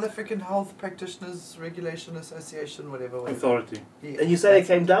 South African Health Practitioners Regulation Association, whatever. Authority. Yeah. And you say they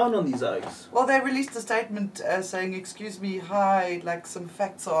came down on these oaks. Well, they released a statement saying, excuse me, hi, like some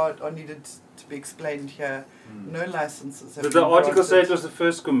facts are needed to be explained here. No licenses have Did the been article say it granted. was the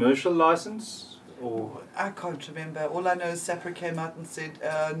first commercial license? Or I can't remember. All I know is SAPRA came out and said,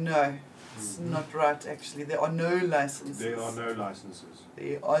 no, it's not right actually. There are no licenses. There are no licenses.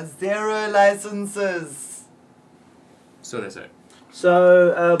 There are 0 licenses. So they say.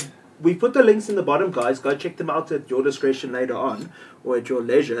 So we put the links in the bottom, guys. Go check them out at your discretion later on or at your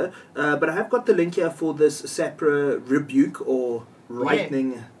leisure. But I have got the link here for this SAPRA rebuke or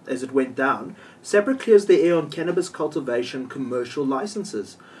rightening as it went down. SAPRA clears the air on cannabis cultivation commercial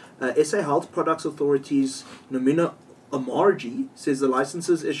licenses. SA Health Products Authority's Nomina Amarji says the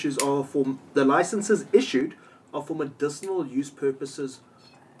licenses issued are for medicinal use purposes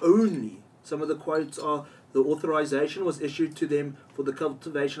only. Some of the quotes are: the authorization was issued to them for the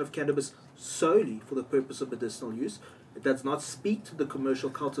cultivation of cannabis solely for the purpose of medicinal use. It does not speak to the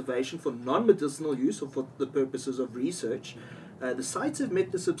commercial cultivation for non-medicinal use or for the purposes of research. The sites have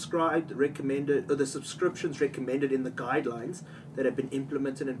met the subscriptions recommended in the guidelines that have been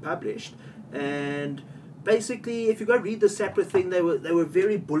implemented and published. And basically, if you go read the SAPRA thing, they were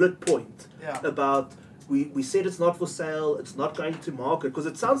very bullet point about. We said it's not for sale, it's not going to market, because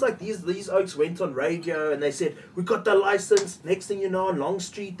it sounds like these oaks went on radio and they said, we got the license, next thing you know on Long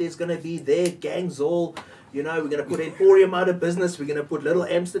Street there's going to be their gangs all, you know, we're going to put Emporium out of business, we're going to put Little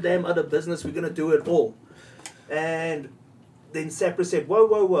Amsterdam out of business, we're going to do it all. And then SAPRA said,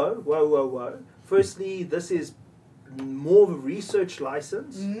 whoa. Firstly, this is more of a research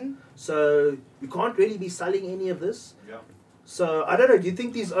license, so you can't really be selling any of this. Yeah. So, I don't know, do you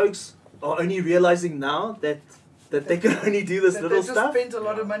think these oaks are only realizing now that that they can only do this That little they just stuff. spent a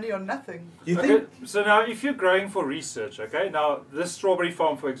lot of money on nothing. You Okay, think? so now if you're growing for research, okay, now this strawberry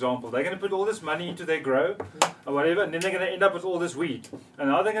farm, for example, they're going to put all this money into their grow or whatever, and then they're going to end up with all this weed. And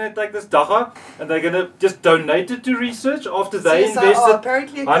now they're going to take this dagga and they're going to just donate it to research after they CSIR, invested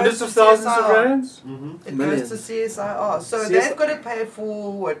apparently it hundreds goes of to thousands of CSIR. rands. It Millions. goes to CSIR. So they've got to pay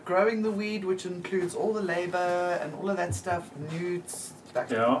for what, growing the weed, which includes all the labor and all of that stuff, newts, like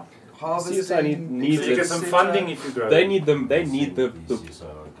Yeah. harvesting. CSIR needs So you get some funding if you grow. They need them. They need the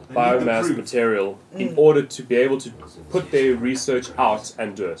biomass proof. material in order to be able to put their research out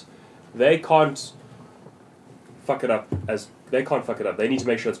and do it. They can't fuck it up as they can't fuck it up. They need to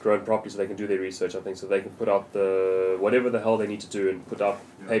make sure it's grown properly so they can do their research. I think so they can put out the whatever the hell they need to do and put out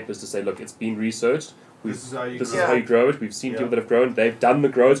papers to say, look, it's been researched. This is how you This is grow. how you grow it. We've seen Yeah. people that have grown. They've done the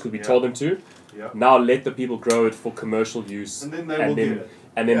grows because we Yeah. told them to. Yeah. Now let the people grow it for commercial use, And then they and will then get it.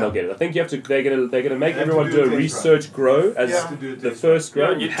 and then Yeah. they'll get it. I think you have to. They're gonna make They have everyone to do do a a test research grow as Yeah. To do a the test first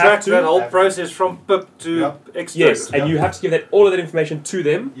grow. Yeah, you have track to. that whole process from pip to Yeah. extract. Yes, and Yeah. you have to give that all of that information to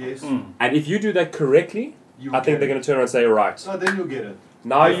them. Yes. Mm. And if you do that correctly, You I think they're going to turn around and say, right, So then you'll get it.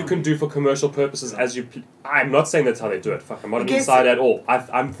 now Yeah. you can do for commercial purposes as you. I'm not saying that's how they do it. Fuck, I'm not I an guess inside at all.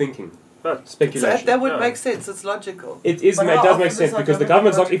 I'm thinking But speculation. That would Yeah. make sense. It's logical. It is. But It how does often make is sense that because the gonna be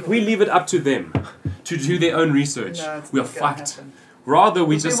government's not. If logical? we leave it up to them to do their own research, No, it's we are not gonna fucked. happen. Rather,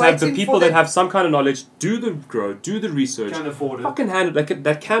 we We've just been have the waiting people for that the- have some kind of knowledge do the grow, do the research, Can afford it. fucking hand it.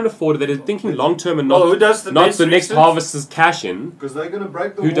 That can afford it. That is thinking long term and well, not who does the not best the next research? harvest's cash in. Because they're going to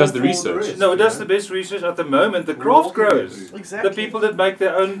break the Who wall does the for research? rest, No, who you does know? the best research at the moment? The We're craft all gonna growers. do. Exactly. The people that make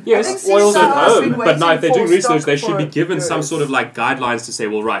their own Yes, I think oils CSIR at has been home. But now, if they're waiting doing for research, they stock should be for given some years. sort of like guidelines to say,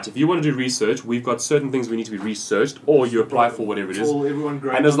 well, right, if you want to do research, we've got certain things we need to be researched, or you apply for whatever it is. All everyone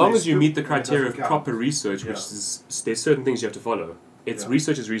grades And as on long their as you scoop, meet the it criteria of doesn't count. proper research, which Yeah. is there's certain things you have to follow. It's Yeah.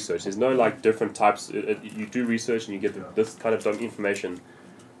 research is research. There's no like different types. You do research and you get this kind of information.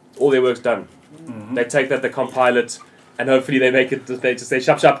 All their work's done. Mhm. They take that, they compile it, and hopefully they make it. They just say,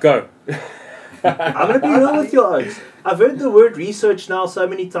 "Shop, shop, go." I'm gonna be real with you guys. I've heard the word research now so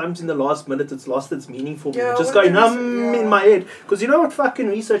many times in the last minute, it's lost its meaning for me. Yeah, Just what going there is- in my head. Because you know what fucking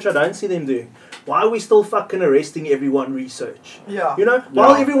research I don't see them doing? Why are we still fucking arresting everyone research? Yeah. You know,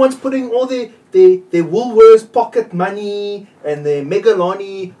 while Yeah. everyone's putting all their Woolworths pocket money and their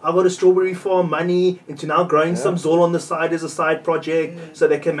Megalani, I got a strawberry farm money into now growing some Zol on the side as a side project so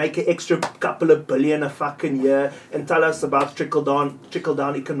they can make an extra couple of billion a fucking year and tell us about trickle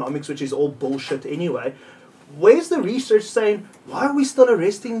down economics, which is all bullshit anyway. Where's the research saying, why are we still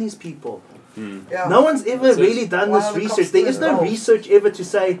arresting these people? Yeah. No one's ever That's it. really done Why this are the cops research. There is still no involved? research ever to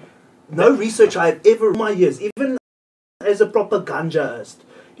say, no research I've ever in my years, even as a proper ganjaist.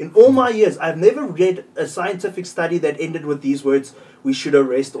 In all my years, I've never read a scientific study that ended with these words, we should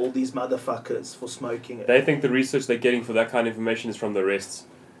arrest all these motherfuckers for smoking it. They think the research they're getting for that kind of information is from the arrests.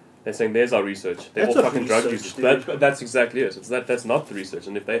 They're saying there's our research. They're That's all not fucking drug research, users. dude. That's exactly it. That's not the research.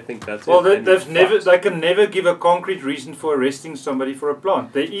 And if they think that's Well, it, they, then they've you're never. fucked. They can never give a concrete reason for arresting somebody for a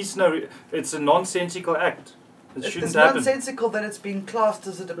plant. There is no. It's a nonsensical act. It shouldn't It's happen. nonsensical that it's being classed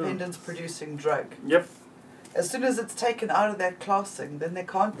as a dependence-producing drug. Yep. As soon as it's taken out of that classing, then they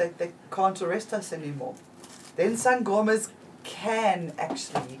can't arrest us anymore. Then sangomas can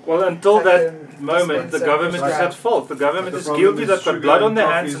actually. Well, until that fucking moment, the dispense government is drugs. at fault. The government But is the problem guilty. is They've got sugar blood on and their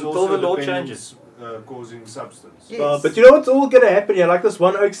coffee hands is until also the law dependence, changes. causing substance. Yes. But you know what's all going to happen here? Like this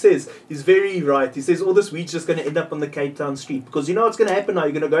one oak says, he's very right. He says all this weed's just going to end up on the Cape Town street. Because you know what's going to happen now?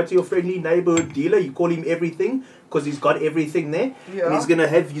 You're going to go to your friendly neighborhood dealer, you call him everything, because he's got everything there. Yeah. And he's going to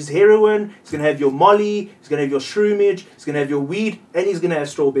have his heroin, he's going to have your molly, he's going to have your shroomage, he's going to have your weed, and he's going to have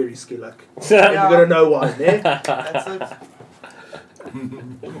strawberry skillock. Yeah. You're going to know why, eh? That's it.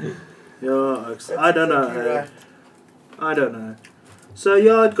 Yeah, oaks. That's I don't know. exactly right. I don't know. So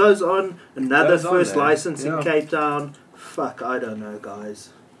yeah, it goes on. Another Goes on, first man. license in Yeah. Cape Town. Fuck, I don't know, guys.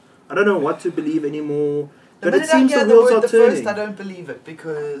 I don't know what to believe anymore. The But it minute I seems hear the the wheels word are the turning. first, I don't believe it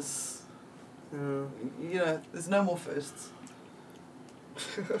because, you know, there's no more firsts.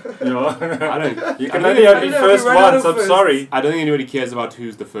 I don't. You can I only don't- have I been don't know, first we ran out once. of I'm firsts. sorry. I don't think anybody cares about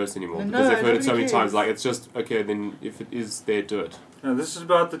who's the first anymore No, because they've heard it so nobody many times. cares. Like it's just okay. Then if it is there, do it. No, this is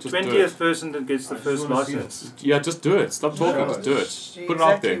about the Just do 20th it. person that gets the I just first wanna see license. Yeah, just do it. Stop talking. Yeah, Just do it. Exactly. Put it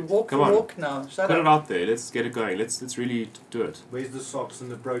out there. Walk Come the on. walk now. Shut Put up. it out there. Let's get it going. Let's really do it. Where's the socks and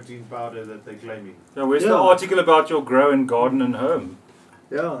the protein powder that they're claiming? Now, where's Yeah. the article about your grow and garden and home?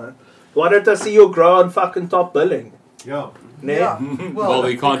 Yeah. Why don't I see your grow on fucking top billing? Yeah. Nah. Yeah. Well,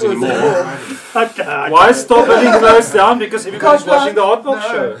 we can't because- anymore. Why is Stop Building closed down? Because everybody's Because watching the Hotbox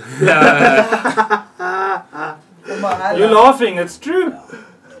no. show. Yeah. Come on, You're laughing, it's true.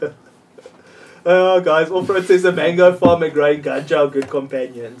 Oh, guys, off-road says the mango farm and growing ganja are good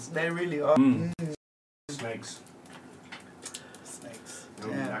companions. They really are. Mm. Snakes. Snakes. They'll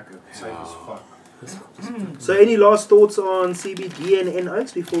be Yeah. lekker. Safe as fuck. So, any last thoughts on CBD and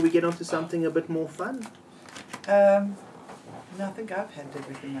N-Oaks before we get on to something a bit more fun? No, I think I've had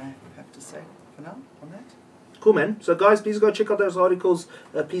everything I have to say for now on that. Cool, man. So, guys, please go check out those articles.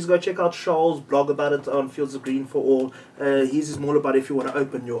 Please go check out Charles' blog about it on Fields of Green for All. His is more about if you want to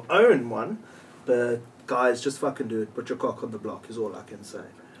open your own one. But, guys, just fucking do it. Put your cock on the block is all I can say.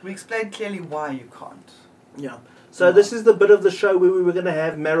 We explained clearly why you can't. Yeah. So this is the bit of the show where we were going to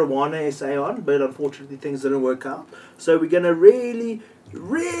have Marijuana SA on, but unfortunately things didn't work out. So we're going to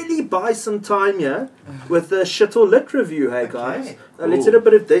really buy some time here with the shit or lit review, hey guys. Okay. Let's hit a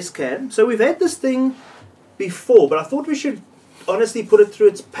bit of this can. So we've had this thing before, but I thought we should honestly put it through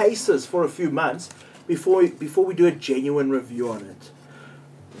its paces for a few months before we do a genuine review on it.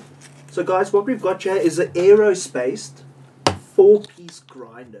 So guys, what we've got here is an Aerospace 4-piece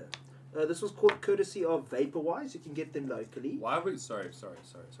grinder. This was called courtesy of Vaporwise. You can get them locally. Why have we... Sorry.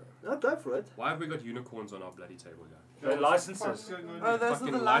 No, go for it. Why have we got unicorns on our bloody table here? They're licenses. Oh, those are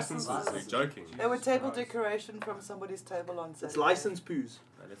Fucking the licenses. You're joking. They were table decoration from somebody's table on Saturday. It's license poos.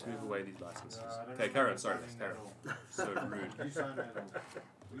 Right, let's move away these licenses. Okay, Karen, sorry, Karen. So rude. You sign that off.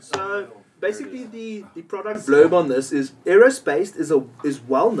 You sign So that off. basically, the product blurb on this is Aerospace is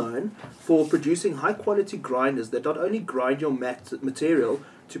well known for producing high quality grinders that not only grind your material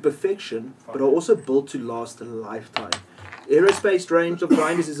to perfection, but are also built to last a lifetime. Aerospace range of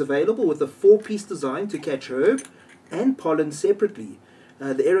grinders is available with a 4-piece design to catch herb and pollen separately.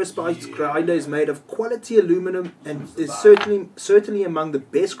 The Aerospace grinder is made of quality aluminum and is certainly among the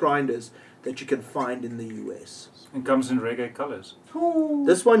best grinders that you can find in the US. It comes in reggae colors.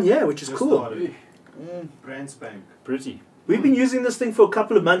 This one, yeah, which is Just cool. started. Brand spank. Pretty. We've been using this thing for a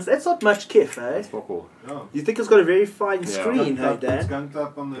couple of months. That's not much kiff, eh? That's fuck all. No. You think it's got a very fine Yeah. screen, hey It's Dan? gunked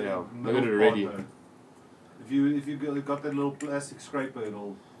up on the Yeah, middle look at it already. part, though. If you got that little plastic scraper,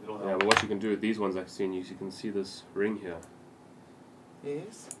 it'll Yeah, help. but what you can do with these ones I've seen, you can see this ring here.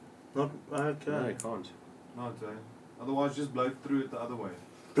 Yes. Not No, okay. you can't. Not, otherwise, just blow through it the other way.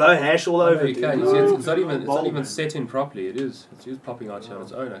 Blow hash all over. you dude. can. You see, it's not even Bulb, man. set in properly. It is. It's just popping out here on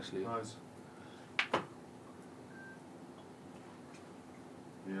its own actually. Nice.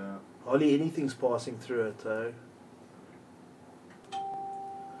 Yeah. Hardly anything's passing through it, though.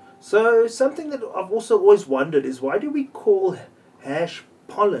 So something that I've also always wondered is why do we call hash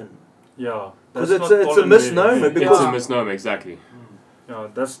pollen? Yeah. Because that's it's not a pollen misnomer. really. Because It's a misnomer, exactly. Yeah,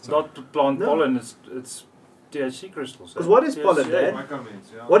 that's not plant No. pollen. It's THC crystals. Because what is pollen, THCA. Dan? My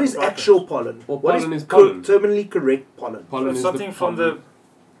comments, yeah. what is actual pollen? Well, What pollen is co- pollen. terminally correct pollen? Pollen It's is something the from the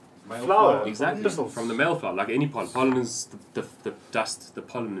Male flower. exactly Pistils. from the male flower, like any pollen. Pollen is the dust. The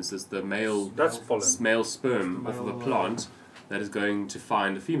pollen is just the male That's pollen. male sperm The off of a male, plant that is going to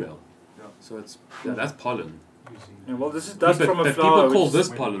find a female. Yeah. So it's that's pollen. Yeah, well, this is dust but, from a but flower. people call which this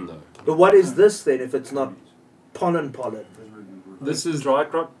is pollen though. But what is this then if it's not pollen? This is dry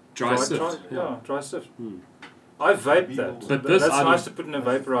sift. Yeah, dry sift. Hmm. I vape that. But this that's I nice don't- to put in a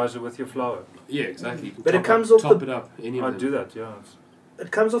vaporizer with your flower. Yeah, exactly. You can But it top comes up, off top the- it up. Any of I them. do that. Yeah.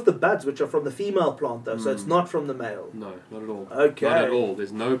 It comes off the buds, which are from the female plant, though, so it's not from the male. No, not at all. Okay. Not at all.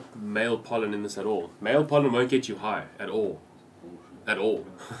 There's no male pollen in this at all. Male pollen won't get you high at all. At all.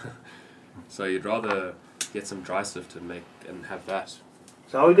 So you'd rather get some dry sift and have that.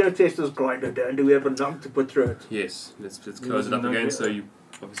 So how are we going to test this grinder, Dan? Do we have a knob to put through it? Yes. Let's close it up again. So you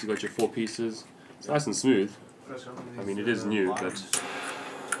obviously got your 4 pieces. It's nice and smooth. I mean, it is new, but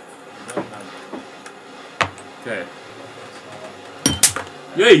okay.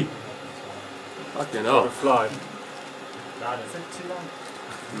 Yay! Fucking hell. Fly. Is that too long?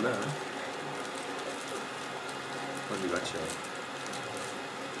 No. What have we got here?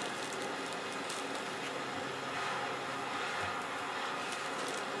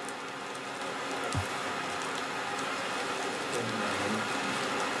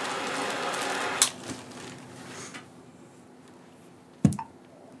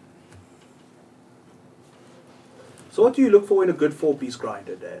 So what do you look for in a good 4-piece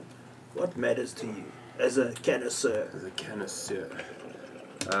grinder, Dan? What matters to you as a connoisseur? There's a connoisseur.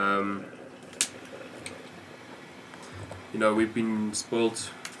 You know, we've been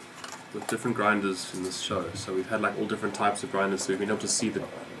spoilt with different grinders in this show. So we've had like all different types of grinders. So we've been able to see the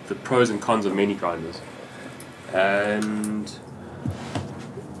pros and cons of many grinders. And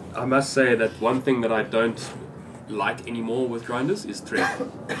I must say that one thing that I don't like anymore with grinders is thread.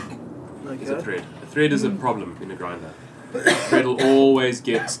 Is a thread. A thread is a problem in a grinder. A thread will always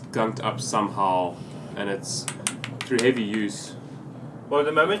get gunked up somehow, and it's through heavy use. Well,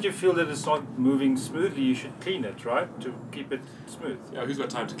 the moment you feel that it's not moving smoothly, you should clean it, right? To keep it smooth. Yeah, who's got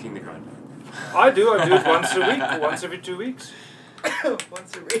time to clean the grinder? I do it once a week, or once every 2 weeks.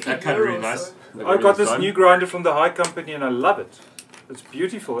 Once a week. That kind of really nice. I got this new grinder from the High Company and I love it. It's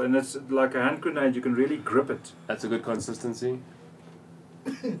beautiful and it's like a hand grenade, you can really grip it. That's a good consistency.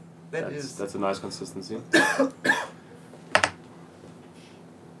 That's That's a nice consistency.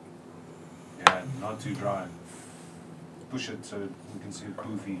 Yeah, not too dry. Push it so you can see it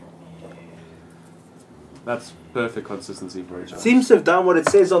poofy. That's perfect consistency for each other. Seems to have done what it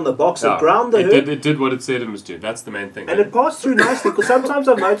says on the box. Yeah, It ground the herb. it did what it said it must do. That's the main thing. And it passed through nicely, because sometimes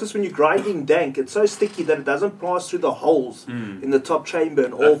I've noticed when you're grinding dank, it's so sticky that it doesn't pass through the holes in the top chamber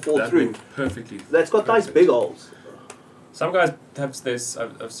and all fall through. went perfectly. That's got nice perfect. big holes. Some guys have this.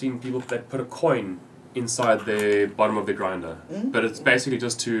 I've seen people that put a coin inside the bottom of the grinder, but it's basically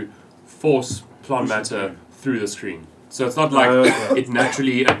just to force plant matter through the screen. So it's not like it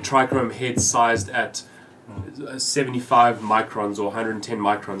naturally a trichrome head sized at 75 microns or 110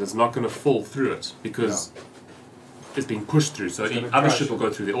 microns. It's not going to fall through it because it's being pushed through. So It's gonna other crush shit will go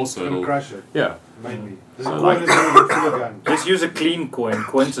through there also. It's going It'll, to crush it, yeah. maybe. The So coin is going to full of gun. Just use a clean coin.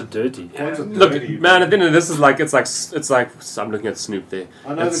 Coins are dirty. Coins are Look, dirty, man. At the end of this is like it's like I'm looking at Snoop there.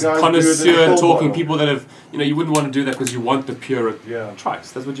 I know It's the guys connoisseur do it in the full talking. bottle. People that have you wouldn't want to do that because you want the pure Yeah.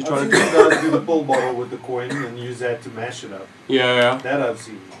 trice. That's what you're I've trying seen to do. some guys do the pull bottle with the coin and use that to mash it up. Yeah. That I've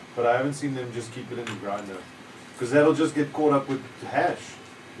seen. But I haven't seen them just keep it in the grinder. Because that'll just get caught up with hash.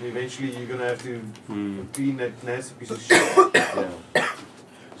 And eventually you're going to have to clean that nasty piece of shit. Yeah.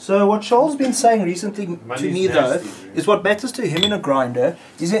 So what Charles been saying recently to Money's me though nasty, really. is what matters to him in a grinder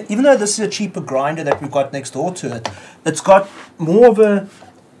is that even though this is a cheaper grinder that we've got next door to it, it's got more of a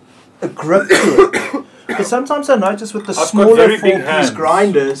grip to it. Because sometimes I notice with the I've got smaller very big 4-piece hands.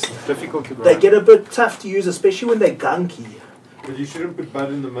 grinders, Difficult to grind. they get a bit tough to use, especially when they're gunky. But you shouldn't put bud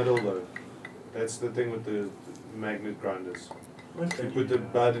in the middle though. That's the thing with the magnet grinders. If you put the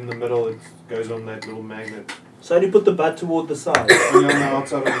bud in the middle, it goes on that little magnet. So only put the butt toward the side. Only on the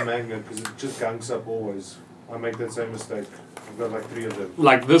outside of the magnet because it just gunks up always. I make that same mistake. I've got like 3 of them.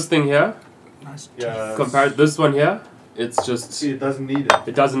 Like this thing here, Nice. Yeah. compared to this one here, it's just See, it doesn't need it.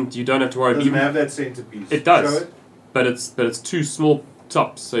 it doesn't. You don't have to worry. It doesn't Even, have that centerpiece. It does. Show it? but it's too small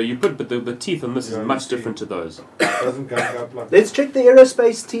tops. So you put the teeth on this Yeah, is you much see. different to those. It doesn't gunk up like Let's check the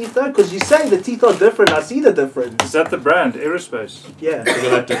Aerospace teeth though, because you say the teeth are different. I see the difference. Is that the brand? Aerospace. Yeah. Look at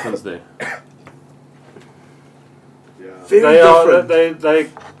that difference there. Yeah. Very They are different. they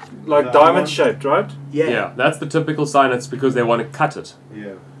like No, diamond one- shaped, right? Yeah. That's the typical sign. It's because they want to cut it.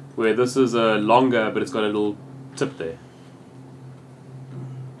 Yeah. Where this is a longer, but it's got a little tip there.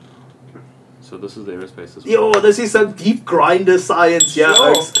 So this is the Aerospace. This one. Yo, this is some deep grinder science, yeah,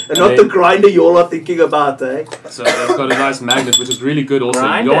 Sure. folks. And not the grinder you all are thinking about, eh? So it's got a nice magnet, which is really good. Also, you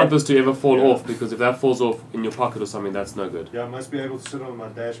Grinder. don't want this to ever fall Yeah. off because if that falls off in your pocket or something, that's no good. Yeah, I must be able to sit on my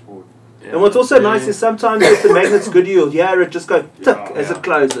dashboard. Yeah. And what's also nice is sometimes if the magnet's good, you'll hear it just go tick Yeah, as yeah. it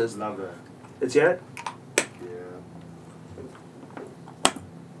closes. Love that. It's yeah? Yeah.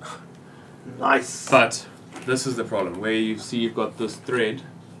 Nice. But this is the problem where you see you've got this thread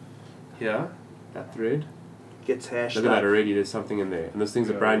here, that thread. Gets hashed Look at that up. already. There's something in there, and this thing's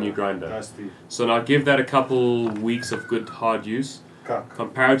a Yeah, brand new yeah. grinder. Dusty. So now give that a couple weeks of good hard use, Cuck.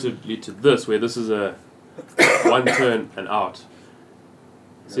 comparatively to this, where this is a one turn and out.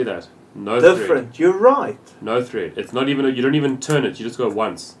 See that? No thread. Different. You're right. No thread. It's not even. You don't even turn it. You just go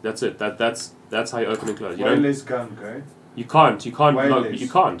once. That's it. That's how you open and close. You Way don't. less gunk, eh? You can't. You can't. Way No, less. you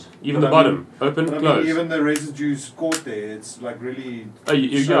can't. Even But the I bottom. Open, But I close. mean, even the residues caught there, it's like really. Oh, so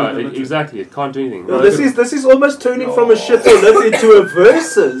yeah, limited. exactly. It can't do anything. Well, No, this is almost turning from a shit or lift into a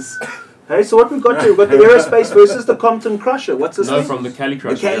versus. Hey, so what we've got here? We've got the Aerospace versus the Compton Crusher. What's this no, thing? from the Cali The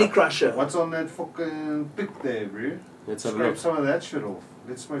Crusher. Cali yeah. Crusher. What's on that fucking pick there, bro? Let's have a Scrape look. some of that shit off.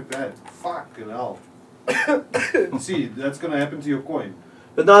 Let's smoke that. Fucking hell. See, that's gonna happen to your coin.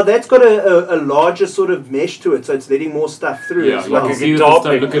 But now that's got a larger sort of mesh to it, so it's letting more stuff through Yeah, as you well. can see guitar that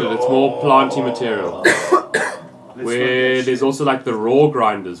stuff. Look at it. It's more planty material. Let's smoke Where that there's shit. also like the raw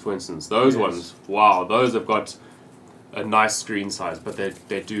grinders, for instance. Those Yes. ones. Wow, those have got a nice screen size, but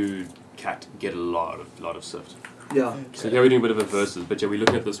they do get a lot of sift. Yeah. So here we're doing a bit of a versus, but yeah, we're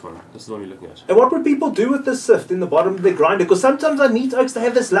looking at this one. This is the one we're looking at. And what would people do with the sift in the bottom of the grinder? Because sometimes I meet oaks, they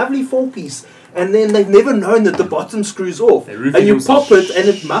have this lovely 4-piece, and then they've never known that the bottom screws off. They roofie And you themselves. pop it, and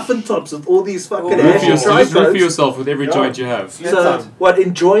it muffin tops with all these fucking Oh, ash and Just roofie tricoats. yourself with every Yeah. joint you have. Slit So, time. what,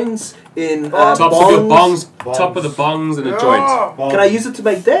 in joints, in Tops Tops of your bongs? bongs, top of the bongs and a joint. Bomb. Can I use it to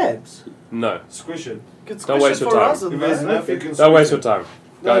make dabs? No. Squish it. Good Don't waste squishes your for time. us, If man. there's enough, you can Don't waste squish your it. time.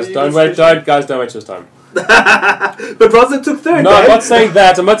 No, Guys, you don't can wait, squish it. guys, don't waste your time. But Rosa took third. No, I'm Dave. not saying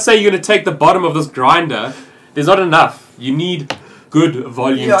that. I'm not saying you're going to take the bottom of this grinder. There's not enough. You need good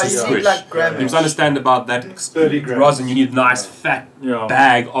volume Yeah, to you squish. need like You must grammage. understand about that 30 grams. rosin. You need a nice fat Yeah.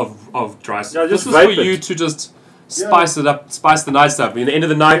 bag of dry Yeah, stuff. just This is for vape it. you to just spice it up, spice the night up. At the end of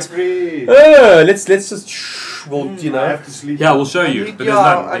the night, Jeffrey, let's just, well, you I know. have to sleep. Yeah, we'll show you. But there's none.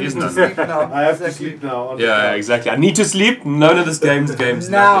 I There need is to none. sleep now. I have to Exactly. sleep now. On the Yeah, couch. exactly. I need to sleep. None of this game's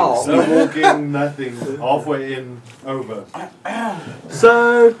Now. nothing. No walking, nothing. Halfway in, over.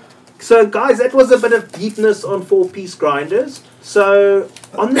 So guys, that was a bit of deepness on 4-piece grinders. So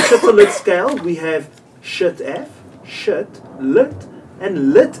on the shit to lit scale, we have shit F, shit, lit,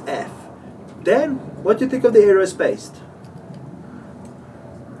 and lit F. Dan, what do you think of the Aerospace?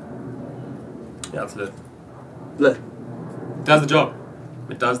 Yeah, it's lit. Lit. It does the job.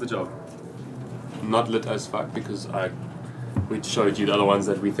 It does the job. Not lit as fuck because we showed you the other ones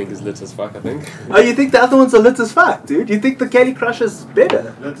that we think is lit as fuck, I think. Oh, you think the other ones are lit as fuck, dude? You think the Kelly Crusher's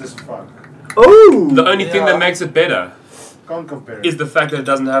better? Let us fuck. Oh! The only thing Yeah. that makes it better Can't compare. is the fact that it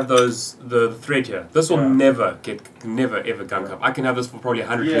doesn't have the thread here. This will Yeah. never ever gunk up. I can have this for probably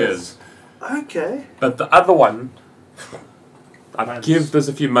 100 Yes. years. Okay. But the other one, I'd Months. give this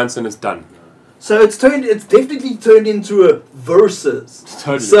a few months and it's done. So it's definitely turned into a versus.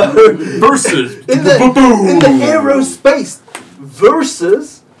 Totally. So Versus. in the Aerospace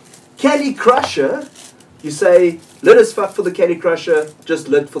versus Kelly Crusher, you say lit as fuck for the Kelly Crusher, just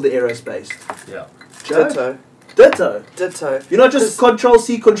lit for the Aerospace. Yeah. Joe? Ditto. Ditto. Ditto. You're not just Control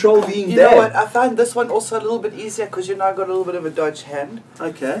C, Control V. You know what? I find this one also a little bit easier because you know I got a little bit of a dodge hand.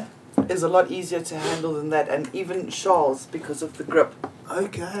 Okay. Is a lot easier to handle than that, and even Charles because of the grip.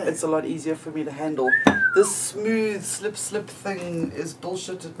 Okay. It's a lot easier for me to handle. This smooth slip thing is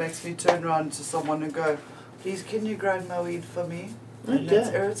bullshit. It makes me turn around to someone and go, "Please, can you grind my weed for me?" And Okay. it's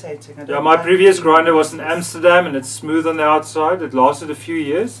irritating. I Yeah, don't my like previous it. grinder was in Amsterdam and it's smooth on the outside. It lasted a few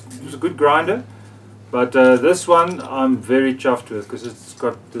years. It was a good grinder. But this one I'm very chuffed with because it's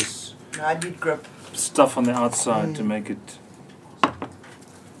got this I need grip. stuff on the outside to make it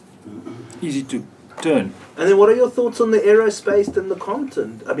easy to turn. And then what are your thoughts on the Aerospace and the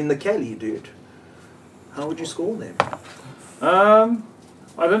Compton? I mean the Kelly, dude. How would you score them?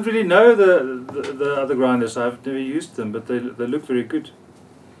 I don't really know the other grinders. I've never used them, but they look very good.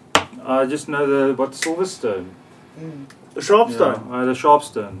 I just know the Silverstone. The Sharpstone. Yeah, I had a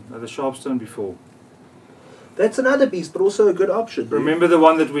Sharpstone. I had a Sharpstone before. That's another beast, but also a good option. dude. Remember the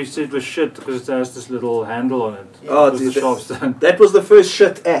one that we said was shit because it has this little handle on it? Oh, It was dude, the Sharpstone. that was the first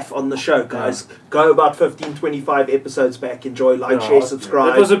shit F on the show, guys. Go about 15, 25 episodes back. Enjoy, like, Yeah. share,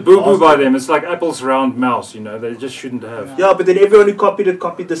 subscribe. It was a boo-boo by them. It's like Apple's round mouse, you know. They just shouldn't have. Yeah, but then everyone who copied it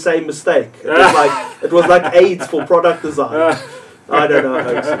copied the same mistake. It was like AIDS for product design. I don't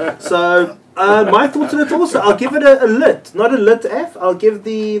know. Folks. So my thoughts on it also, I'll give it a lit, not a lit F. I'll give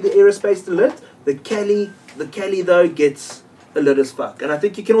the Aerospace the lit. The Kelly though gets a lit as fuck, and I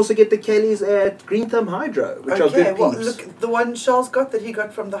think you can also get the Kellys at Green Thumb Hydro, which are Okay, good well, peeps. look, the one Charles got that he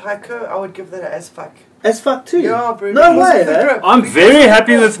got from the Heiko, I would give that a as fuck. As fuck too. Yeah, bro. No because way, of the eh? grip. I'm Because very of the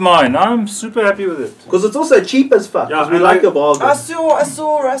happy grip. with mine. I'm super happy with it. Because it's also cheap as fuck. Yeah, 'cause we and like I- a bargain. I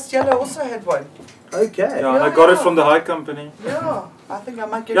saw Rust Yellow also had one. Okay. Yeah, and I got it yeah. from the High Company. Yeah, I think I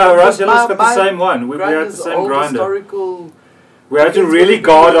might get Yeah, one. Russ But Yellow's got the my same one. We had the grinder's same old grinder. historical. We had to It's really really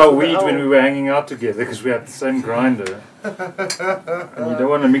guard good our for weed the when owl. we were hanging out together because we had the same grinder. And you don't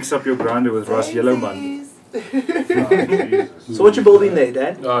want to mix up your grinder with Russ Yellowman. So what you building there,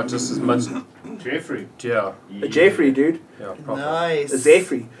 Dan? Oh, just as much. Jeffrey. Yeah. A Jeffrey, dude. Yeah, proper. Nice. A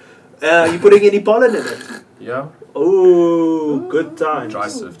Zeffrey. You putting any pollen in it? Yeah. Oh, good times. Dry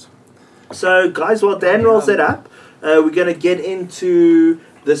sift. So, guys, while Dan rolls that up, we're going to get into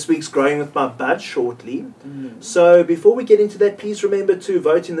this week's Growing With My Bud shortly. So, before we get into that, please remember to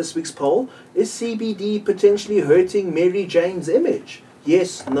vote in this week's poll. Is CBD potentially hurting Mary Jane's image?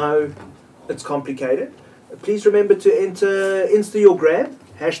 Yes, no, it's complicated. Please remember to enter Instagram,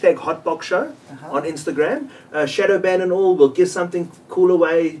 hashtag HotboxShow on Instagram. Shadow ban and all, we'll give something cool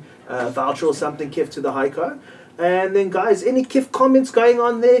away, voucher or something, Kif to the Heiko. And then, guys, any Kif comments going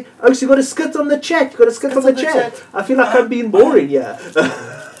on there? Oh, so you got to skit on the chat. Got to skit on the chat. I feel like I'm being boring, yeah.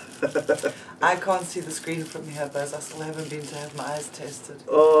 I can't see the screen from here, Buzz. I still haven't been to have my eyes tested.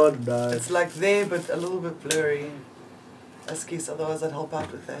 Oh, no. It's like there, but a little bit blurry. Excuse, otherwise I'd help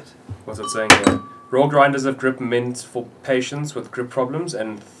out with that. What's it saying here? Raw grinders of grip meant for patients with grip problems,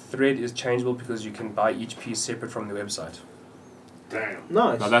 and thread is changeable because you can buy each piece separate from the website. Damn.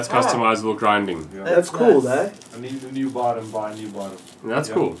 Nice. Now that's customizable grinding. Yeah. That's cool, nice. eh? I need a new bottom, buy a new bottom. That's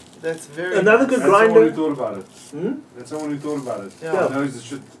Yeah. cool. That's very Another nice. good That's someone who grinder. thought about it. Hmm? That's someone who thought about it. Yeah. Knows the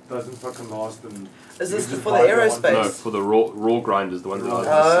shit doesn't fucking last and Is you this just for the buy the one- aerospace? No, for the raw grinders, the ones that I was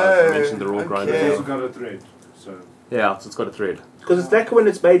Oh, I mentioned, the raw okay. grinders. it's Yeah. also got a thread. So Yeah, so it's got a thread. Because it's like when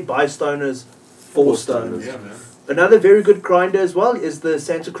it's made by stoners for stoners. yeah, man. Another very good grinder as well is the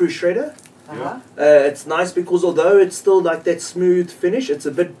Santa Cruz Shredder. Uh-huh. It's nice because although it's still like that smooth finish, it's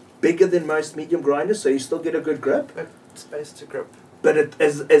a bit bigger than most medium grinders, so you still get a good grip. Space to grip. But it,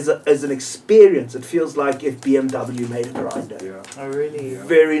 as an experience, it feels like if BMW made a grinder. Yeah. Oh, really? Yeah.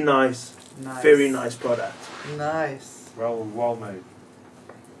 Very nice, Nice. very nice product. Nice. Well made.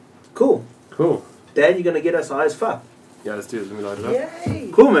 Cool. Cool. Dan, you're gonna get us high as fuck. Yeah, let's do it. Let me light it up. Yay.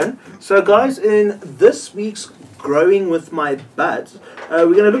 Cool, man. So, guys, in this week's Growing with My Buds, we're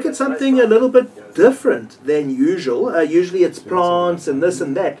going to look at something a little bit different than usual. Usually it's plants and this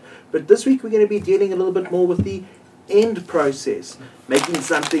and that. But this week we're going to be dealing a little bit more with the end process, making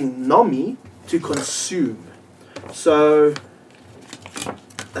something nommy to consume. So,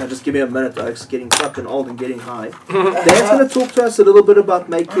 just give me a minute, though. It's getting fucking old and getting high. Dan's going to talk to us a little bit about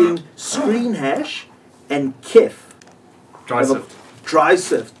making screen hash and kef. Dry sift. Dry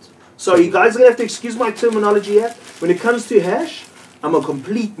sift. So you guys are going to have to excuse my terminology here. When it comes to hash, I'm a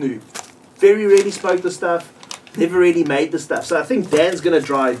complete noob. Very rarely spoke the stuff. Never really made the stuff. So I think Dan's going to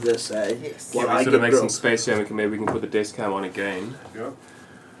drive this, eh? Yes. While Yeah, I we sort get of make some grilled. space here. Maybe we can put the desk cam on again. Yeah.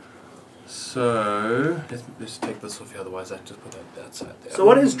 So let's take this off here. Otherwise, I have to put that side there. So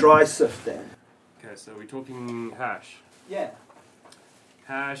what is dry sift, Dan? Okay, so we're talking hash. Yeah.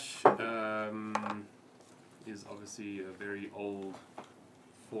 Hash is obviously a very old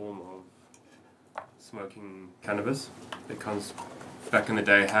form of smoking cannabis. It comes back in the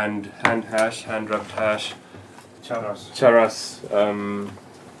day, hand hash, hand rubbed hash. Charas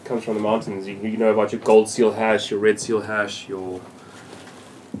comes from the mountains. You know about your gold seal hash, your red seal hash, your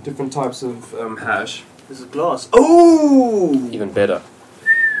different types of hash. This is glass. Oh! Even better.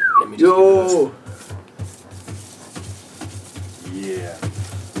 Let me just get this. Yo! Yeah.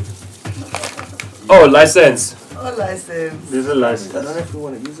 Oh, license. Oh, license. There's a I don't know license. if we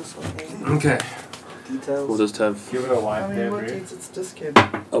want to use this one. Okay. Details. We'll just have Give it a white I mean, there, what Bree. needs its discount?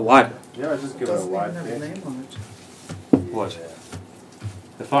 a white. Yeah, just It give it a doesn't white even have a there. name on it. What?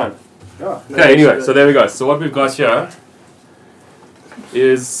 They're fine. Yeah. Okay, anyway, so there we go. So what we've got here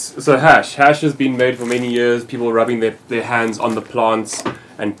is, so hash. Hash has been made for many years. People rubbing their hands on the plants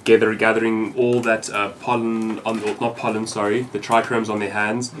and gathering all that pollen, not pollen, sorry, the trichromes on their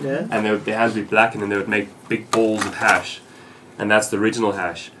hands. Yeah. And their hands would be black, and then they would make big balls of hash. And that's the original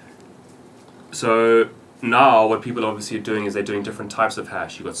hash. So now what people obviously are doing is they're doing different types of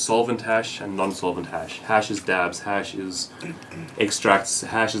hash. You've got solvent hash and non-solvent hash. Hash is dabs, hash is extracts,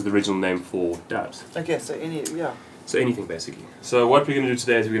 hash is the original name for dabs. Okay, so So anything basically. So what we're going to do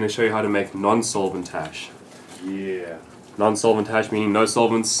today is we're going to show you how to make non-solvent hash. Yeah. Non-solvent hash meaning no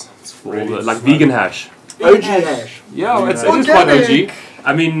solvents. It's for all Ready the, to like smoke. vegan hash. OG hash. Yeah, it's Organic. quite OG.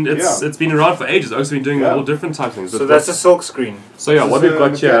 I mean, Yeah. it's been around for ages. Oak's been doing Yeah. all different types of things. So But that's a silk screen. so yeah, This what is we've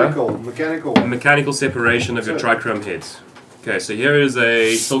got here. Mechanical. A mechanical separation of your That's trichrome heads. Okay, so here is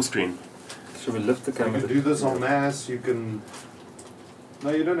a silk screen. Should we lift the You camera? can do this en masse. You can.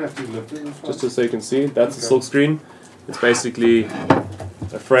 No, you don't have to lift it. It's fine. Just so you can see, that's a Okay. silk screen. It's basically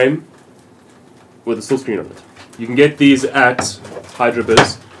a frame with a silk screen on it. You can get these at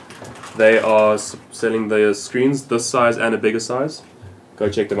Hydrabiz. They are selling the screens this size and a bigger size. Go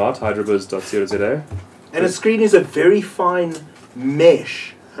check them out, hydrabiz.co.za. And a screen is a very fine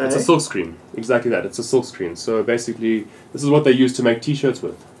mesh. It's a eh? silk screen, exactly that. It's a silk screen. So basically, this is what they use to make T-shirts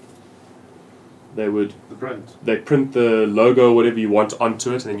with. They print the logo, whatever you want,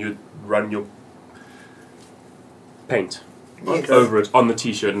 onto it, and then you run your paint Yes. over it on the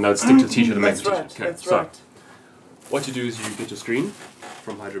T-shirt, and that would stick to the T-shirt and make That's the right. T-shirt. Okay, That's so right. what you do is you get your screen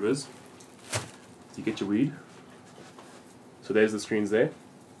from Hydrabiz. You get your weed. So there's the screens there.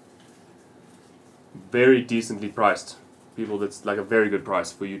 Very decently priced. People, that's like a very good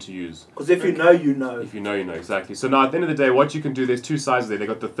price for you to use. Because if you know, you know. If you know, you know, exactly. So now at the end of the day, what you can do, there's two sizes there. They've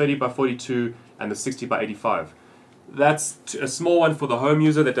got the 30 by 42 and the 60 by 85. That's a small one for the home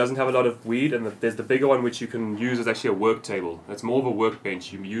user that doesn't have a lot of weed, and there's the bigger one which you can use as actually a work table. That's more of a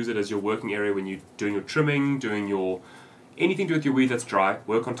workbench. You use it as your working area when you're doing your trimming, doing your anything to do with your weed that's dry.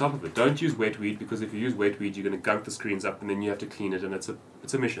 Work on top of it. Don't use wet weed, because if you use wet weed, you're going to gunk the screens up, and then you have to clean it, and it's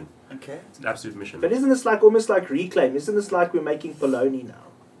a mission. Okay. It's an absolute mission. But isn't this like almost like reclaim? Isn't this like we're making polony now?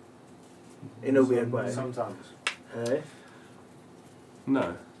 In a weird way. Sometimes. Eh?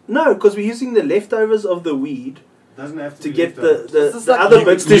 No. No, because we're using the leftovers of the weed Doesn't have to be get leftovers. Is this the like- other You-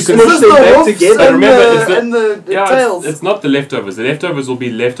 bits you to can- smush Is them this the back hoofs together. and Remember, the, it's the- and the Yeah, tails? it's not the leftovers. The leftovers will be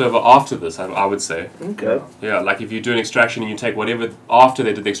left over after this, I would say. Okay. Yeah, like if you do an extraction and you take whatever after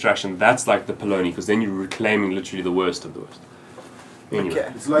they did the extraction, that's like the polony, because then you're reclaiming literally the worst of the worst. Anyway,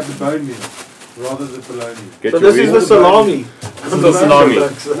 Okay. It's like the bone meal, rather than bologna. get So your this is wheel, the salami. this is the salami. No, Get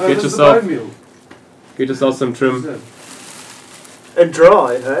this is the yourself- bone meal. Get yourself some trim. And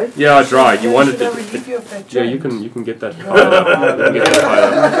dry, hey? Yeah, dry. You want it Should I to. relieve you of that Yeah, change? you can get that. Yeah. Fired up. You can get that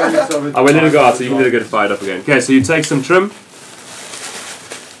fired up. I will let it go out, so you can let it get fired up again. Okay, so you take some trim.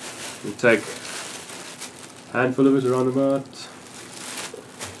 You take a handful of it around about.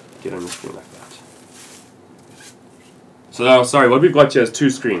 Get on the screen like that. So now, sorry, what we've got here is 2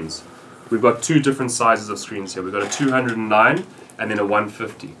 screens. We've got 2 different sizes of screens here. We've got a 209 and then a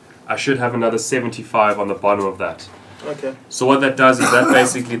 150. I should have another 75 on the bottom of that. Okay. So what that does is that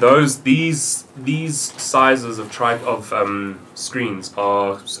basically these sizes of screens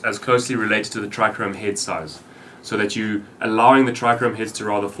are as closely related to the trichrome head size, so that you allowing the trichrome heads to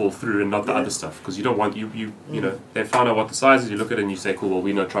rather fall through and not the other stuff, because you don't want you know, they found out what the size is. You look at it and you say, cool, well,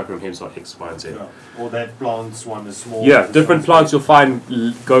 we know trichrome heads are X, Y, and Z. Yeah. Or that plant's one is small. Yeah, this different one's plants big. you'll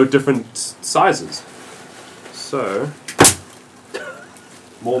find go different sizes. So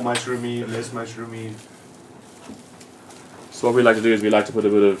More mushroomy, less mushroomy. what we like to do is we like to put a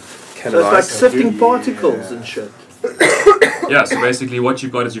bit of So it's like rice. sifting Yeah. particles and shit. Yeah, so basically what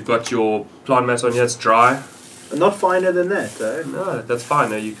you've got is you've got your plant matter on here. It's dry. And not finer than that, eh? No, that's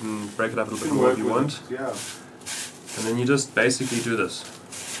fine. Now you can break it up a little bit Can more work if you with want, it, Yeah. and then you just basically do this.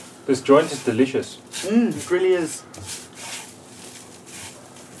 This joint is delicious. It really is.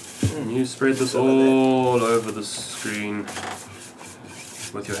 And you spread this all over the screen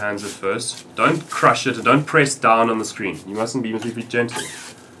with your hands at first. Don't crush it. Don't press down on the screen. You mustn't be. You must be gentle.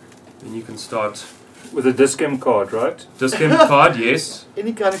 Then you can start. With a Discam card, right? Discount card, yes,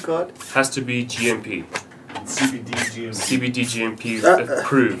 Any kind of card. has to be GMP, CBD, GMP. CBD GMP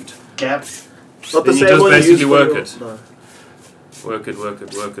approved. Gap. Not Then the you same just one basically use for work your- it. No. Work it, work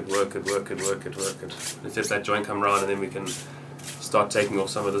it, work it, work it, work it, work it, work it. Let's let that joint come round, and then we can start taking off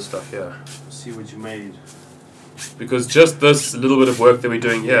some of this stuff here. See what you made. Because just this little bit of work that we're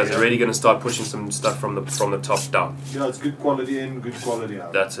doing here is already going to start pushing some stuff from the top down. Yeah, it's good quality in, good quality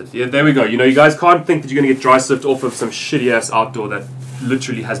out. That's it. Yeah, there we go. You know, you guys can't think that you're going to get dry sift off of some shitty ass outdoor that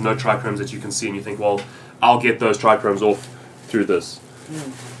literally has no trichromes that you can see, and you think, well, I'll get those trichromes off through this.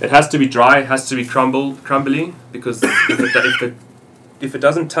 It has to be dry. It has to be crumbly, because if it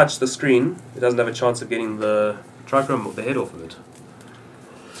doesn't touch the screen, it doesn't have a chance of getting the trichrome or the head off of it.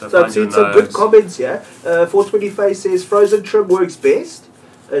 So I've find your seen some good nose. comments here. 420 Face says frozen trim works best,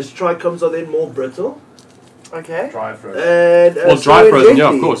 as trichomes are then more brittle. Okay. Dry frozen. And Well, dry slow and frozen, yeah,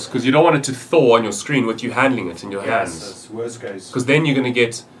 gently. of course, because you don't want it to thaw on your screen with you handling it in your Yes, hands. that's worst case. Because then you're going to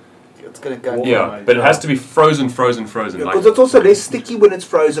get, It's gonna go. yeah, but it has to be frozen. Like, Because it's also less sticky when it's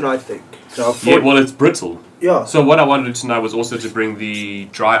frozen, I think. So yeah, well, it's brittle. Yeah. So what I wanted to know was also to bring the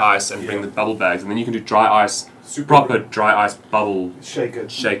dry ice and bring Yeah. the bubble bags, and then you can do dry ice, Super proper dry ice bubble, Shake it.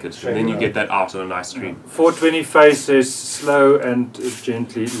 shake it, Shake and then it you up. get that out on a nice screen. 420 Face says slow and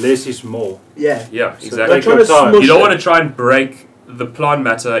gently. Less is more. Yeah. Yeah, So exactly. take your time. You don't want to try and break the plant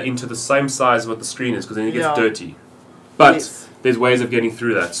matter into the same size what the screen is, because then it gets Yeah. dirty. But Yes. there's ways of getting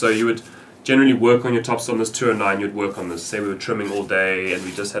through that. So you would generally work on your tops on this 209, you'd work on this. Say we were trimming all day and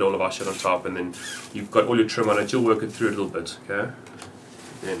we just had all of our shit on top, and then you've got all your trim on it, you'll work it through a little bit, okay?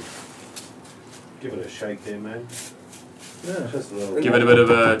 Then Give it a shake there, man. Yeah. Just a little. give it a bit of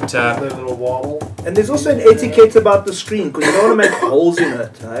a Just tap. a little wobble. And there's also an etiquette about the screen, because you don't want to make holes in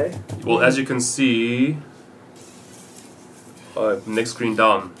it, eh? Well, as you can see, next screen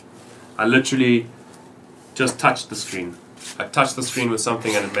down, I literally just touched the screen. I touched the screen with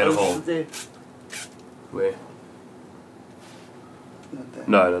something and it made a hole. There. Where? Not there.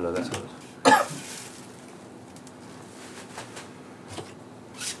 No, that's not it.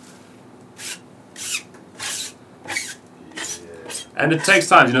 And it takes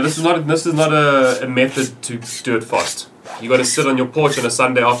time. You know, this is not a method to do it fast. You got to sit on your porch on a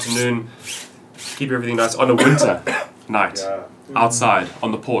Sunday afternoon, keep everything nice on a winter night, Yeah. outside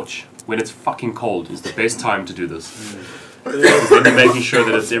on the porch when it's fucking cold is the best time to do this. Because then you're making sure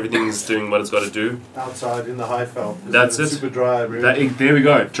that everything's doing what it's got to do. Outside in the high felt. That's it. Super dry, bro. There we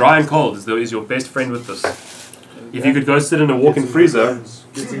go. Dry and cold is your best friend with this. If you could go sit in a walk-in freezer,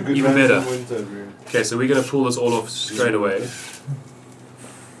 Get some good even runs better. in winter, bro. okay, so we're going to pull this all off straight away.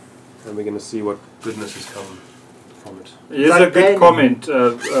 And we're going to see what goodness has come from it. Here's Like a good Ben. comment.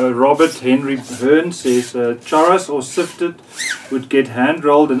 Robert Henry Hearn says, churros or sifted would get hand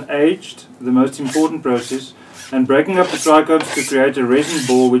rolled and aged, the most important process, and breaking up the trichomes to create a resin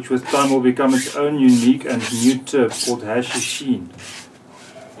ball which with time will become its own unique and new terp called hashishin.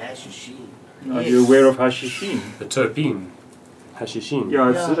 Are you aware of hashishin? The terpene. Hashishin.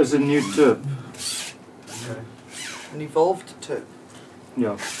 Yeah, it's a new terp. An evolved terp.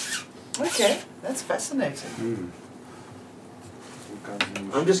 Yeah. Okay, that's fascinating.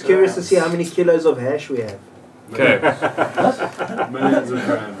 I'm just curious to see how many kilos of hash we have. Okay. Millions of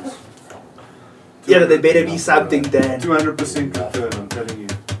grams. Yeah, there better be something, Dan. 200% return, I'm telling you.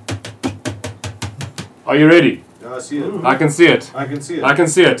 Are you ready? Yeah, I see it. I can see it. I can see it. I can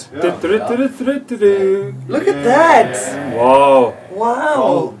see it. Yeah. Look at that! Wow. Wow!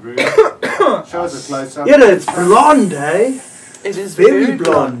 Gold, bro. Show us a close up. Yeah, it's blonde, eh? It is Very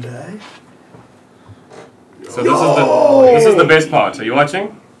blonde, eh? So this is the best part. Are you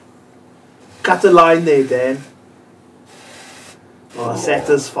watching? Cut a line there, Dan. Oh,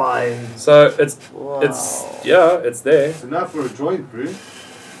 satisfying. So it's Wow. it's there. It's enough for a joint, bro.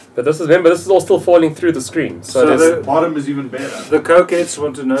 But this is all still falling through the screen. So, So there's, The bottom is even better. The cokeheads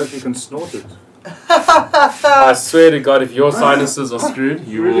want to know if you can snort it. I swear to God, if your sinuses are screwed, If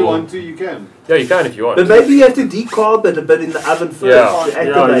you you really will. want to, you can. Yeah, you can if you want. But maybe you have to decarb it a bit in the oven first Yeah. to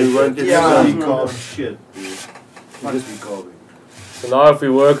Yeah, activate you won't it. get Yeah. snort. Decarb shit, bro. Must be carbon. So now if we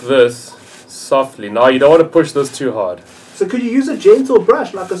work this softly, now you don't want to push this too hard. So could you use a gentle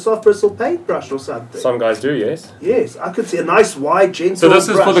brush, like a soft bristle paintbrush or something? Some guys do, yes. Yes, I could see a nice wide gentle So this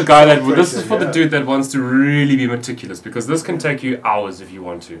is brush. for the guy that Pressure, this is for the yeah. dude that wants to really be meticulous, because this can take you hours if you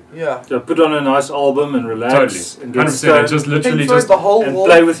want to. Yeah. So put on a nice album and relax. Totally, And 100%. get stoned And just literally Think through just the whole and wall.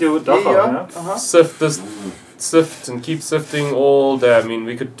 play with your duffer, Yeah, you know? Uh-huh. sift and keep sifting all day. I mean,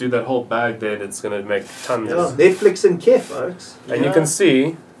 we could do that whole bag there. And it's gonna make tons. Yeah, Netflix and Kef, folks. And you Yeah. can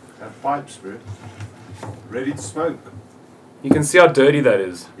see, Have pipes, bro. Ready to smoke. how dirty that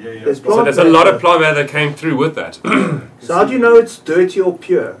is. Yeah, yeah. There's So plant there's a lot of matter. plant matter that came through with that. So how do you know it's dirty or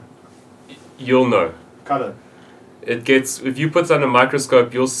pure? You'll know. Color. It gets, if you put it under a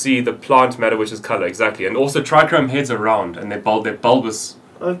microscope, you'll see the plant matter, which is color, exactly. And also trichome heads are round, and they're bulbous,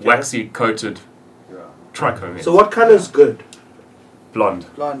 Okay. waxy coated Yeah. trichome heads. So what color is good? Blonde.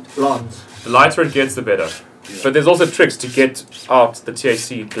 Blonde. Blonde. The lighter it gets, the better. But there's also tricks to get out the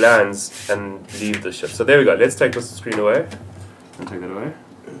THC glands and leave the shit. So there we go. Let's take this screen away. And take that away.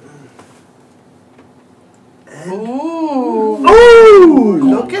 Ooh. Ooh!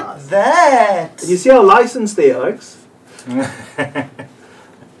 Look at that. You see our license there, Oaks?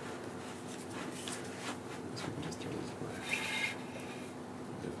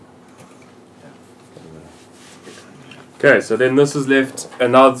 Okay, so then this is left,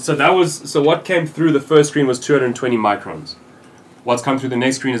 and now so what came through the first screen was 220 microns. What's come through the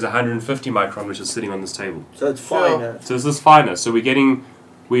next screen is 150 micron, which is sitting on this table. So it's Sure. fine. So this is finer. So we're getting,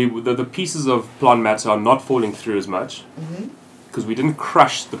 the pieces of plant matter are not falling through as much because we didn't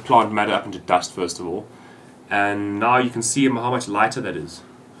crush the plant matter up into dust first of all, and now you can see how much lighter that is.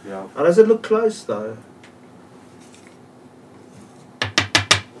 Yeah. How does it look close though?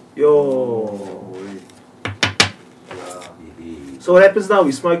 Yo. So what happens now?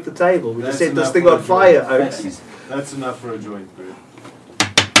 We smoke the table. We just That's set this enough thing for on a fire, joint. Oaks. That's enough for a joint, bro.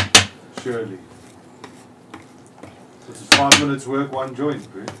 Surely. This is 5 minutes work, one joint,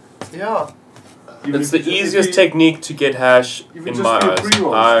 bro. Yeah. Even It's if the you- if easiest you- technique to get hash Even in just my your eyes.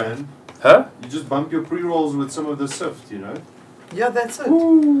 pre-rolls, man. Huh? You just bump your pre-rolls with some of the sift, you know? Yeah, that's it. Well,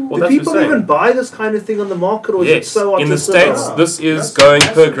 Do that's people what I'm even saying. buy this kind of thing on the market, or is it Yes, so in the artisanal? States, Yeah. this is That's going per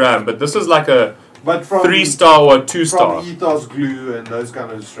fantastic. gram, but this is like a But from 3-star or 2-star. From ethos glue and those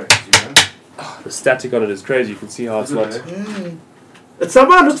kind of strains, you know? The static on it is crazy. You can see how it's Isn't not. it? It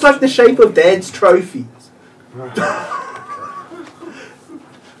somehow looks like the shape of Dad's trophy.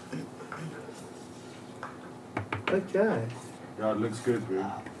 Okay. Yeah, it looks good, bro.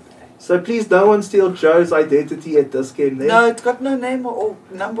 So please, no one steal Joe's identity at this game then. No, it's got no name or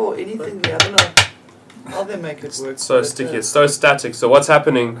number or anything there. I don't know how they make it work. So but, sticky. It's so static. So what's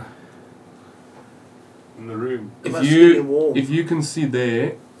happening? In the room. It must be warm. If you can see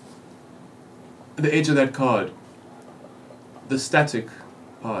there, the edge of that card, the static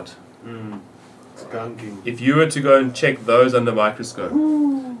part. It's gunking. If you were to go and check those under microscope,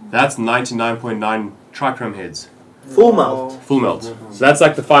 that's 99.9 trichrome heads, Full melt. full melt. So that's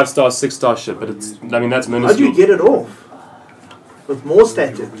like the 5-star, 6-star shit. But it's, I mean, that's How do minuscule. you get it off? With more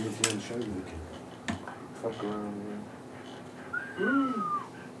static. Fuck around,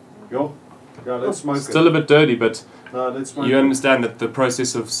 Yo. Yeah, let's smoke Still it. a bit dirty, but No, let's smoke you it. understand that the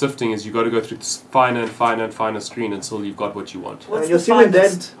process of sifting is you got to go through this finer and finer and finer screen until you've got what you want. What's And you'll the see when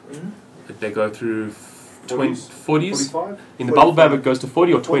finest? They go through 40s. 45? In the bubble bag, it goes to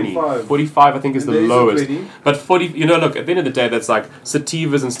 40 or 20. 45. 45, I think, is And the there's a lowest. 20. But 40, you know, look, at the end of the day, that's like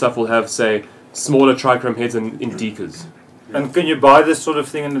sativas and stuff will have, say, smaller trichrome heads in decas. And can you buy this sort of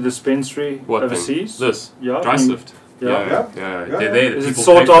thing in the dispensary What overseas? thing? This. Yeah. Dry sift. Yeah. Yeah. They're there. Is it People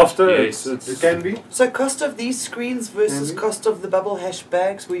sought pay for it. after? Yes. It can be. So cost of these screens versus Maybe. cost of the bubble hash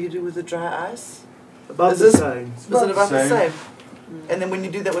bags where you do with the dry ice? About Is the this- same. Was it about the Same. same? And then when you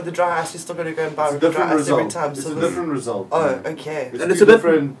do that with the dry ice, you're still going to go and buy It's a the dry different ice every result. time. It's So a this- different result. Oh, yeah. okay. It's And it's two a bit-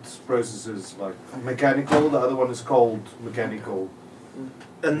 different processes, like mechanical, the other one is cold mechanical.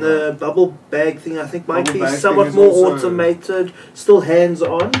 And the bubble bag thing, I think, might Bubble be bag somewhat thing is more also- automated, still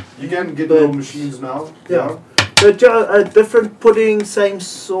hands-on. You can get But- little machines now. Yeah. But different pudding, same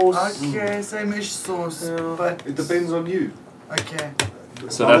sauce. Okay, same-ish sauce, Yeah. but It depends on you. okay.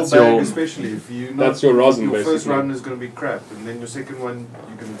 So Bubble that's bag your- especially if you that's your rosin, your first basically. run is going to be crap, and then your second one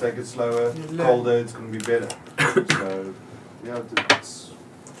you're going to take it slower, You learn. colder, it's going to be better. So yeah,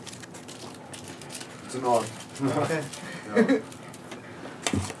 it's an art. Okay. Yeah.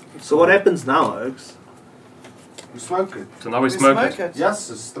 So what happens now, Oaks? We smoke it. So now we smoke it. Yes,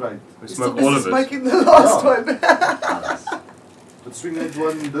 it's straight. We You're smoke still all busy of it. smoking the last Yeah. one. But swing that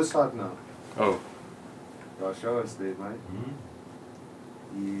one this side now. Oh. Yeah, show us there, mate.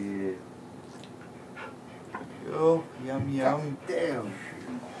 Yeah. Oh, yum yum. Damn.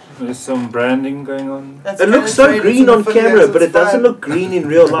 There's some branding going on. That's It kinda looks so strange, green it's in on the video, camera, so but it's it doesn't fine. look green in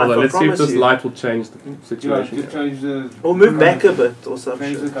real life. Hold on, I let's see if promise this you. light will change the Yeah, situation. just change the. Or move back a bit or some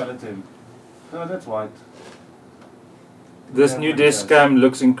Change the shit. color to him. No, that's white. This Yeah, new like desk that. cam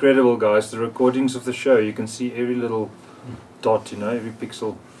looks incredible, guys. The recordings of the show, you can see every little dot, you know, every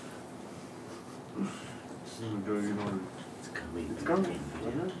pixel. Going on. It's coming. It's coming.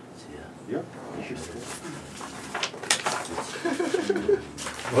 Yeah. Yeah.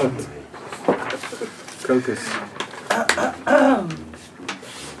 What? Crocus.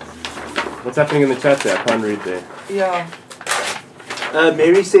 What's happening in the chat there? I can't read there. Yeah.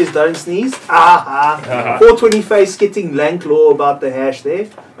 Mary says don't sneeze. Ah. 420 face getting lank law about the hash there.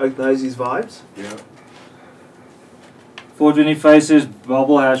 Oak knows his vibes. Yeah. 420 faces,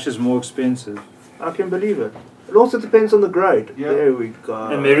 bubble hash is more expensive. I can believe it. It also depends on the grade. Yeah. There we go.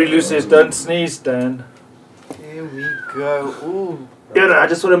 And Mary Lou says don't sneeze, Dan. Here we go. Ooh. Yeah, no, I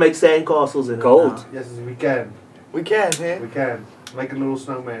just want to make sandcastles in Gold. it now. Yes, we can. We can, eh? We can. Make a little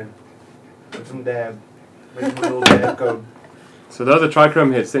snowman. Put some dab. Make him a little dab cone. So those are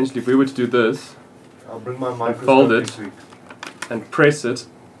trichrome heads. Essentially, if we were to do this I'll bring my microscope fold it. next week. and press it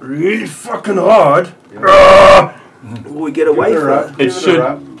really fucking hard, Yeah. We get away Give it a from rub. it. Give It a should-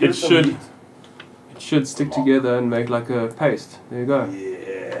 rub. Give it some should- heat. it should stick together and make like a paste. There you go.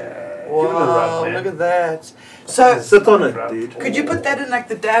 Yeah. Wow, look at that. So, Sit on it, dude. could you put that in like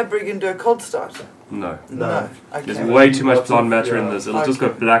the dab rig and do a cold start? No. No. There's Okay. way too much Lots plant of- matter in yeah. this. It'll just go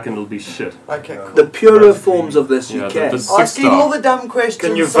Okay. black and it'll be shit. Okay, cool. The purer forms of this you Yeah, can. the six Asking star. all the dumb questions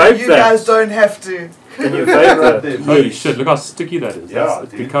Can you so vape you that? guys don't have to. Can you Right vape there. that? Holy shit, look how sticky that is. Yeah, That's-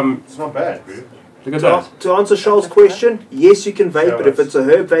 it's dude. become, It's not bad, bro. look at that. To answer Charles' question, yes, you can vape Show it. If us. it's a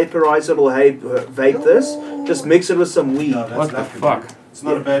herb vaporizer, it'll vape this. Just mix it with some weed. No, that's What the lucky, fuck? bro. It's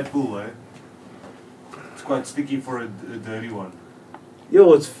not a bad pool, eh? It's quite sticky for a dirty one.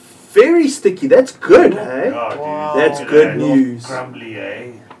 Yo, it's very sticky. That's good, hey? Yeah, dude. Wow. That's Yeah, good not news. Crumbly, eh?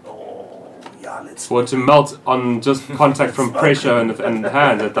 Oh, yeah, let's. For it to melt on just contact from pressure and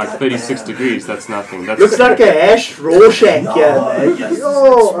hand at like 36 degrees, that's nothing. That's Looks like a hash Rorschach, yeah, man. yes,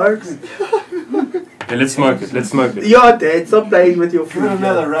 Yo, Oaks. Okay, let's smoke it. Let's smoke it. Yeah, Dad, stop playing with your Give it food.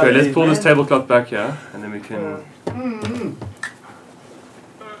 another rub. Okay, let's there, pull this man. tablecloth back here, and then we can. Mm-hmm.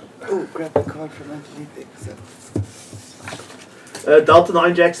 Oh, grab the card from underneath there. Delta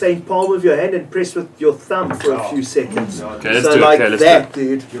 9 Jack saying palm of your hand and press with your thumb for a few seconds. Yeah, Okay, let's So do it. like Okay, let's that,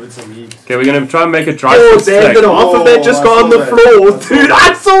 dude. give it some heat. Okay, we're gonna try and make a dry Oh, fit Dad, steak. but half of that just Oh, got I on the saw floor, that. dude.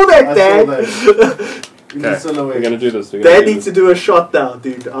 I saw that, I Dad. saw that. Okay, we're gonna do this. We're gonna Dad do needs to this. do a shot now,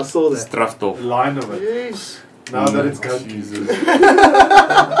 dude. I saw that. Straftal. A line of it. Yes. Now that it's gone.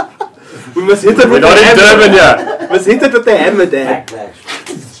 We must hit it We're with not the in hammer. Durban yet. Must hit it with the hammer, Dad.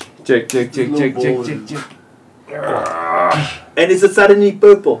 Backlash. Check, check, check, check, check, Little check, ball. check. And is it suddenly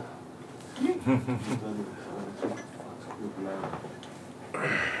purple?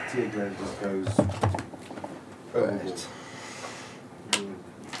 Tear gland just goes. Right.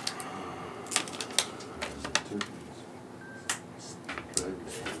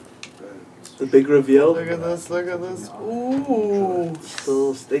 The big reveal. Look at this, look at this. Ooh.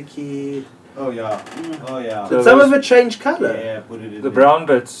 Still sticky. Oh yeah. Oh yeah. Did some of it change colour? Yeah, put it in The there. brown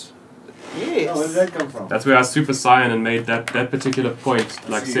bits. Yes. Oh, where did that come from? That's where I super cyan and made that particular point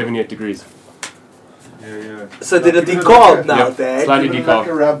like see. 78 degrees. Yeah. So did it decarb now, Yep. Dad? Slightly Give it like a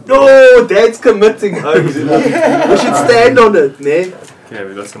decarb. rub. No, Dad's committing. Oh, we should stand on it, man. Okay,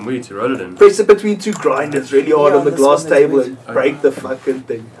 we got some weed to roll it in. Press it between two grinders really hard Yeah, on the this glass one there's table weed. and break the fucking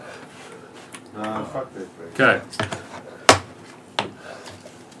thing. Nah, fuck that, bro. Okay,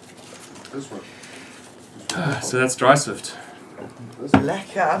 This one. so that's dry sift. This one.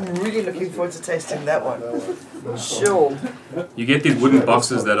 Lekker. I'm really looking forward to tasting that one. Sure. You get these wooden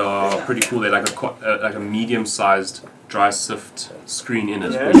boxes that are pretty cool. They're like a medium-sized dry sift screen in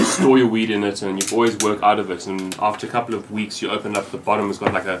it. Yeah. Where you store your weed in it, and you always work out of it. And after a couple of weeks, you open up the bottom. It's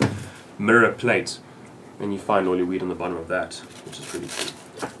got like a mirror plate, and you find all your weed on the bottom of that, which is pretty cool.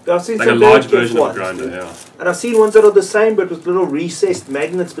 I've seen Like a some large very version cute of a ones, grinder, yeah. and I've seen ones that are the same but with little recessed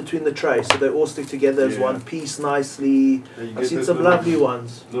magnets between the trays, so they all stick together as Yeah. one piece nicely. Yeah, you I've get seen those some little- lovely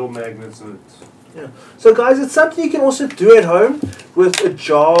ones. Little magnets in it. So guys, it's something you can also do at home with a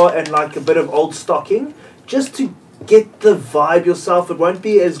jar and like a bit of old stocking, just to get the vibe yourself. It won't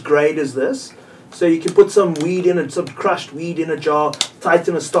be as great as this. So you can put some weed in it, some crushed weed in a jar,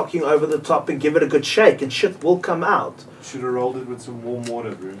 tighten a stocking over the top and give it a good shake and shit will come out. Should have rolled it with some warm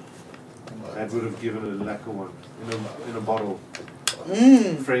water, bro. That would have given it a lacquer one in a bottle.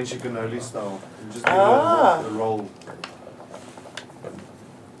 Mmm. French cannoli style. And just give Ah. it a roll.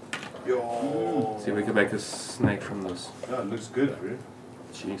 Yo. See if we can make a snake from this. Yeah, it looks good, bro.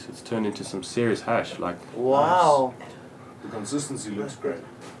 Jeez, it's turned into some serious hash. Like, Wow. The consistency looks great.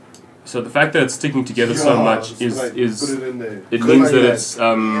 so the fact that it's sticking together so Yeah, much it's is great. is Put it in there. it Good means like that that. it's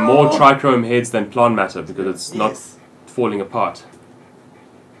more trichrome heads than plant matter because it's not Yes. falling apart.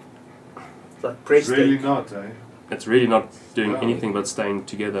 It's like press Really stick. not, eh? It's really not doing Wow. anything but staying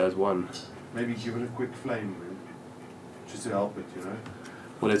together as one. Maybe give it a quick flame, man. Just to help it, you know?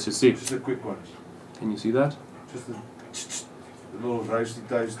 Well, let's just see. Just a quick one. Can you see that? Just a little roasty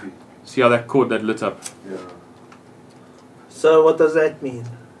toasty. See how that cord that lit up? Yeah. So what does that mean?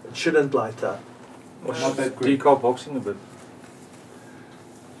 It shouldn't light up. Not that quick. Decarboxing a bit.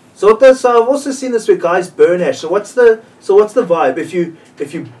 So what does, so I've also seen this where guys burn hash. So what's the vibe? If you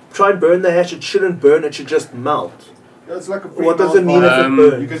try and burn the hash, it shouldn't burn. It should just melt. Yeah, it's like a What does it mean pre-melt if it Um,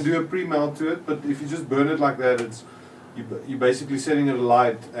 burns? You can do a pre-melt to it, but if you just burn it like that, it's you're basically setting it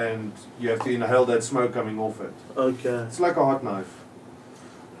alight, and you have to inhale that smoke coming off it. Okay. It's like a hot knife.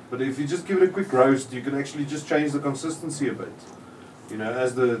 But if you just give it a quick roast, you can actually just change the consistency a bit. You know,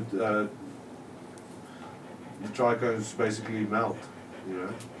 as the trichomes basically melt. You know,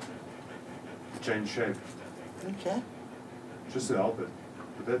 change shape, Okay. just to help it.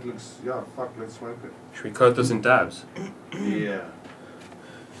 But that looks, fuck, let's smoke it. Should we coat this in dabs? Yeah.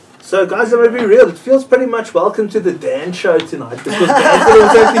 So guys, I'm gonna be real. It feels pretty much welcome to the Dan show tonight because Dan's gonna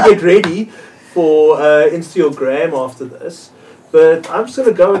also have to get ready for Instagram after this. But I'm just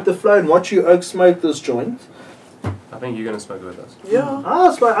gonna go with the flow and watch you oak smoke this joint. I think you're gonna smoke with us. Yeah.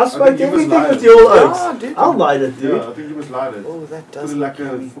 I'll smoke think you must everything light with it. your Yeah, oaks. dude. I'll light it, dude. Yeah, I think you must light it. Oh, that Put does it like look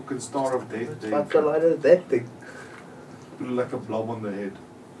a yummy. fucking star of death. there. Fuck, I lighted that thing. Put it like a blob on the head.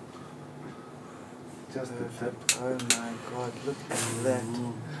 Just a tip. Perfect. Oh my god, look at that.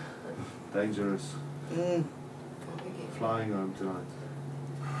 Dangerous. Mm. Flying home tonight.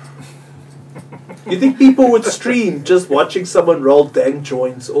 You think people would stream just watching someone roll dank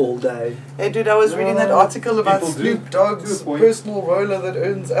joints all day? Hey dude, I was reading that article about People do. Snoop Dogg's To a point. personal roller that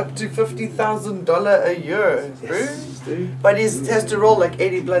earns up to $50,000 a year. Bro. Yes, dude. But he has to roll like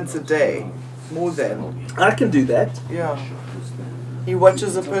 80 blunts a day. More than. I can do that. Yeah. He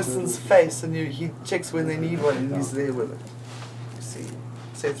watches a person's face and he checks when they need one and he's there with it. You see,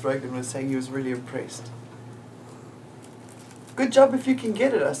 Seth Rogen was saying he was really impressed. Good job if you can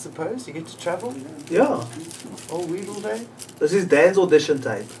get it, I suppose. You get to travel Yeah. all weed all day. This is Dan's audition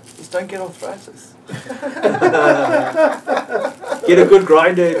tape. Just don't get arthritis. Get a good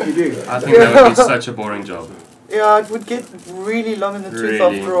grinder if you do. I think that would be such a boring job. Yeah, it would get really long in the tooth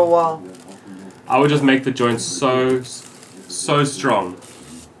Really? after a while. I would just make the joints so strong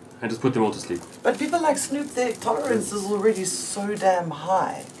and just put them all to sleep. But people like Snoop, their tolerance is already so damn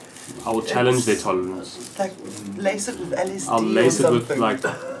high. I will challenge their tolerance. Like, lace it with LSD I'll lace or it with something. like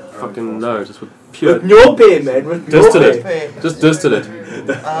fucking no, just with pure With Nyorpe, man. With Distillate. Nyorpe. just distillate.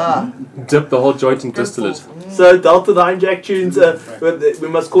 Ah. Dip the whole joint in distillate. Mm. So Delta the Jack tunes, we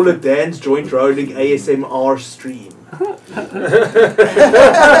must call it Dan's joint rolling ASMR stream.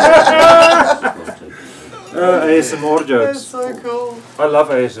 ASMR That's jokes. so cool. I love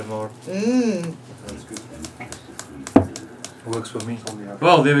ASMR. Mm. That's good. Works for me.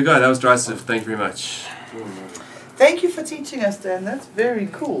 Well, there we go. That was dry sift. Thank you very much. Thank you for teaching us, Dan. That's very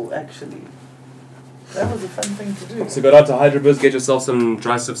cool, actually. That was a fun thing to do. So go down to Hydrabus, get yourself some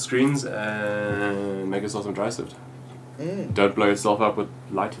dry sift screens, and make yourself some dry sift. Don't blow yourself up with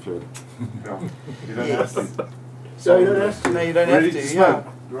lighter fluid. Yeah. You don't have to. So you don't have to. No, you don't Ready have to to. smoke.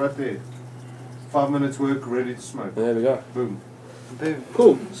 Right there. 5 minutes work, ready to smoke. There we go. Boom. Yeah. Boom.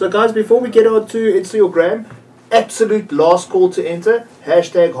 Cool. So guys, before we get on to Instagram, absolute last call to enter.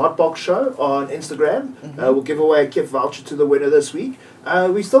 Hashtag Hotbox Show on Instagram. We'll give away a gift voucher to the winner this week.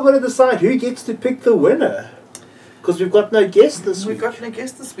 We still got to decide who gets to pick the winner. Because we've got no guest this We've week. got no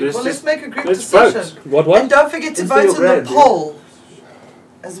guest this week. Let's Well, let's just- make a group let's decision. vote. What? And don't forget to Instagram, vote in the yeah. poll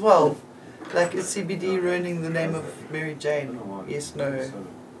as well. Like, is CBD ruining the name of Mary Jane? Yes, no.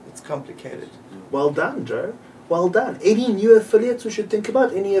 It's complicated. Well done, Joe. Well done. Any new affiliates we should think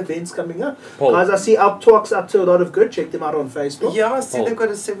about? Any events coming up? Paul. Guys, I see Talk's up to a lot of good. Check them out on Facebook. Yeah, I see Poll. they've got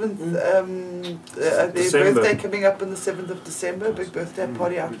a 7th, their December. birthday coming up on the 7th of December. Big birthday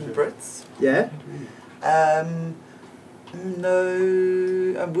party out in Brits. Yeah?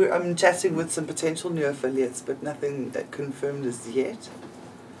 No, I'm chatting with some potential new affiliates, but nothing confirmed as yet.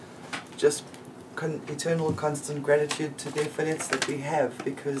 Just eternal constant gratitude to the affiliates that we have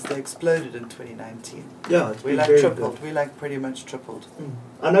because they exploded in 2019. Yeah, it's We been like very tripled. We like pretty much tripled. good.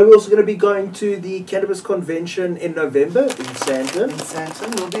 I know we're also going to be going to the Cannabis Convention in November in Sandton. In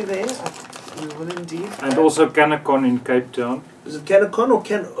Santon, we'll be there. We will indeed. And also Canacon in Cape Town. Is it Canacon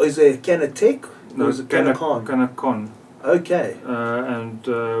or is it Canatech? No, Or is it Canacon? Canacon. Okay. And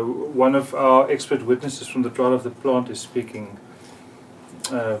one of our expert witnesses from the trial of the plant is speaking,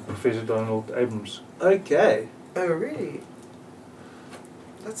 Professor Donald Abrams. Okay. Oh, really?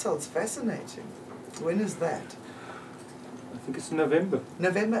 That sounds fascinating. When is that? I think it's in November.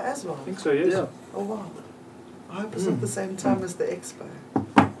 November as well? I think so, yes. Yeah. Oh, wow. I hope it's at the same time as the expo.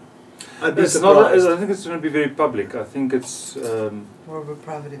 I'd be It's not. surprised. I think it's going to be very public. I think it's. More of a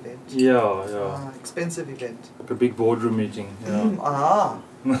private event. Yeah. Expensive event. Like a big boardroom meeting. Yeah.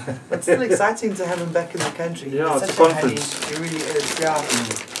 It's still exciting to have him back in the country. Yeah, He's it's such a handy. conference. He really is,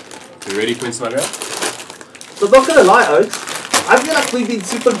 yeah. You ready, Queen Smaga? So I'm not gonna lie, Oaks. I feel like we've been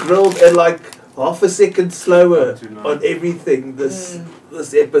super grilled and like half a second slower Not too nice. on everything this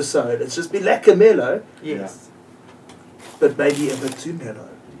episode. It's just been lekker mellow, Yes. but maybe a bit too mellow.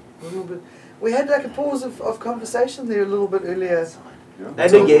 A little bit. We had like a pause of conversation there a little bit earlier. Yeah. And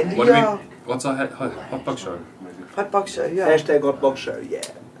So, again, what do Yeah. what's our hot box show? Hot box show, yeah. hashtag Hotbox Show, yeah.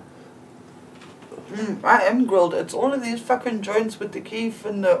 I am grilled. It's all of these fucking joints with the keef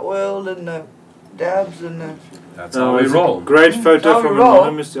and the oil and the dabs and the... That's how we it's a roll. Great photo How we from roll.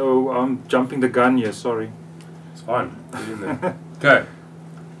 Anonymous. Oh, I'm jumping the gun here. Sorry. It's fine. Get in there. Okay.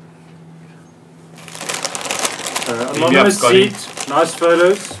 Anonymous Scotty. seat. Nice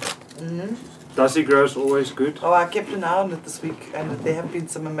photos. Mm-hmm. Dusty Grows always good. Oh, I kept an eye on it this week and there have been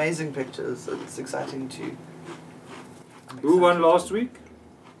some amazing pictures. It's exciting too. Who won last week?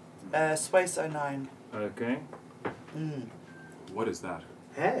 Space 09. Okay. Mm. What is that?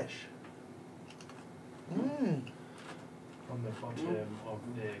 Hash. Mm. From the bottom of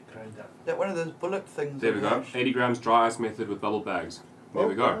the grinder. That one of those bullet things. There we on go. there. 80 grams dry ice method with bubble bags. There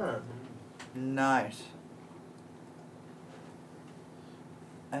we go. Nice.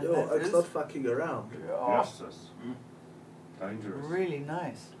 And Yo, that it's is not fucking around. Yes, sis. Dangerous. really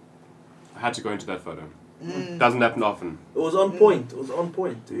nice. I had to go into that photo. Mm. Doesn't happen often. It was on point. It was on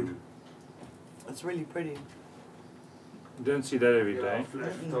point, dude. It's really pretty. You don't see that every Yeah, day.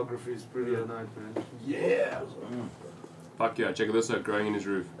 flash photography is pretty at night, man. Yeah. Fuck yeah, check this out, growing in his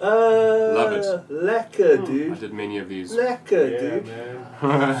roof. Love it. Lekker, I dude. did many of these. Lekker, Yeah, dude.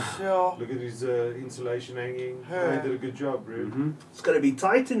 man. Sure. Look at his insulation hanging. Her. They did a good job, bro. It's gonna be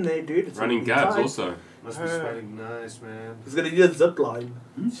tight in there, dude. It's Running gonna be gabs tight. also. Must be smelling nice, man. It's gonna need a zip line.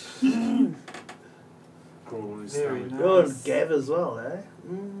 Crawl on his Very stomach. nice. Yo, and Gav as well, eh?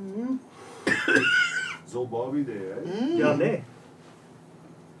 Mm-hmm. It's all Barbie there, eh? Yeah, ne?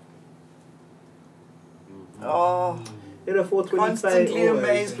 Oh, You know, 420 constantly always.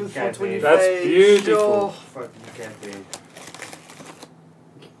 amazed with 420 That's Faye. beautiful. Sure. Fucking cat there.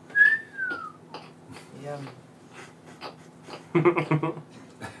 Yum.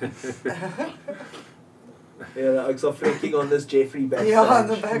 Yeah, I'm so flicking on this Jeffrey backstage. Yeah, in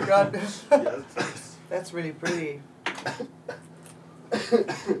the background. Yes. That's really pretty.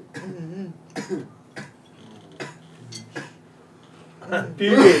 Mm-hmm.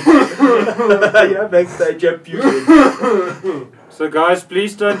 Puking. Yeah, backstage, you're puking. So guys,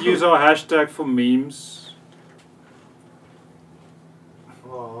 please don't use our hashtag for memes.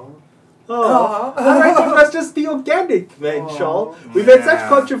 Aw. Oh, I reckon it must just be organic, man, Oh. Charles. We've had such Yeah.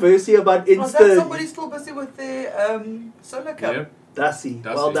 controversy about Was that Insta. somebody still busy with their solar cup? Yep. Dusty.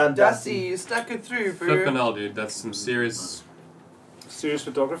 Dusty. Well done, Dusty, Dusty. you stuck it through, bro. Flippin' hell, dude. That's some serious. Serious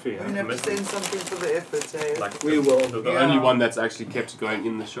photography. You're Huh? gonna have to send something for the effort, eh? Like We the, will. The Yeah. only one that's actually kept going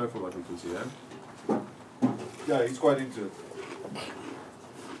in the show, from what we can see. Yeah, he's quite into it.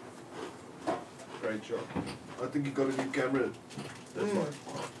 Great job. I think he got a new camera. That's why.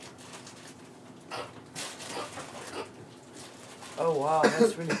 Oh wow,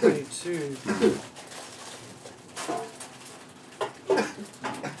 that's really pretty too.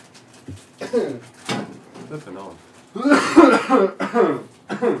 Flippin' hell.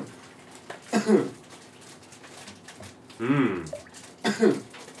 Mmm.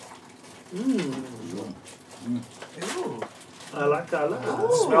 Ooh, I like that.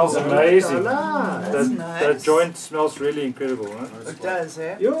 Ooh. Smells amazing. that's That, nice. that joint smells really incredible, huh? It does,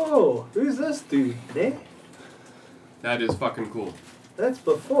 eh? Yo, who's this dude? Ne? That is fucking cool. That's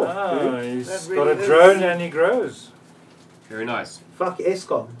before. Ah, Dude. he's That got really a is. drone and he grows. Very nice. Fuck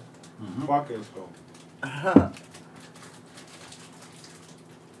Escom. Fuck let's go.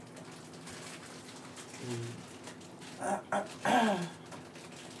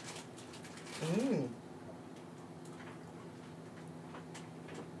 Mm.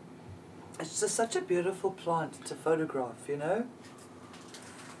 It's just such a beautiful plant to photograph, you know?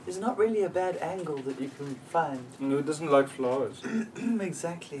 There's not really a bad angle that you can find. Who doesn't like flowers?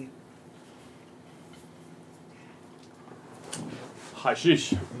 Exactly.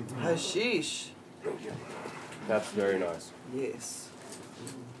 Hashish. Hashish. That's very nice. Yes.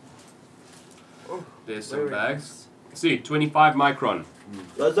 There's some Very bags. See, 25 micron.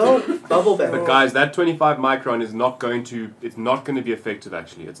 Those are bubble bags. But guys, that 25 micron is not going to. It's not going to be effective.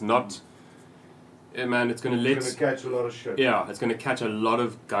 Actually, it's not. Yeah, man, it's going to let. It's gonna catch a lot of shit. Yeah, it's going to catch a lot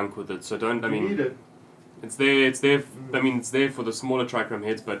of gunk with it. So don't. I You need mean, it. it's there. It's there. I mean, it's there for the smaller trichrome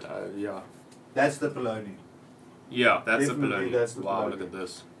heads. But yeah, That's the polony. yeah, that's the Definitely, polony. that's the Wow, polony. look at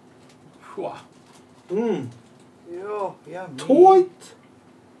this. Whew. Mmm. Yo, yummy. Toit.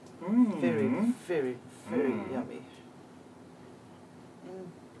 Very, Mm. very, very yummy.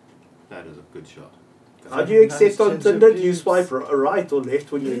 That is a good shot. How do you accept Nice on ginger Tinder? Do you beads. swipe right or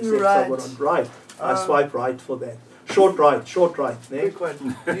left when you accept Right. someone on right? I Um, swipe right for that. Short right, ne? Quick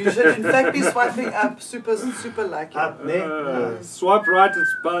one. You should in fact be swiping up, super like it. Up, ne? Swipe right,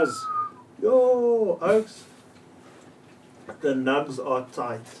 it's buzz. Yo, Oaks. The nugs are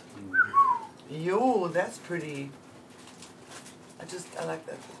tight. Yo, that's pretty. I like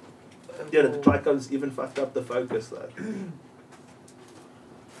that. Yeah, the trichome's even fucked up the focus though.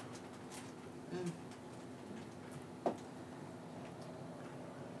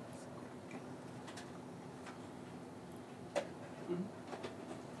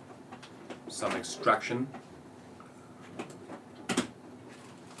 Some extraction.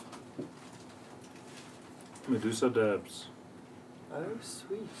 Medusa dabs. Oh,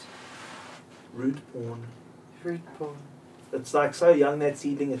 sweet. Root porn. Fruit porn. It's like so young that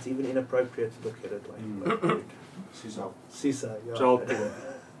seedling, it's even inappropriate to look at it like. She's up. Sisa, yeah. Child porn.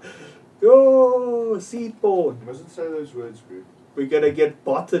 Yo, seed porn. You mustn't say those words, bro. We're gonna get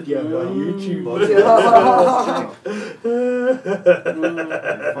botted here by YouTube.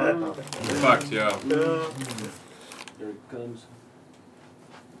 Fucked, yeah. Here it comes.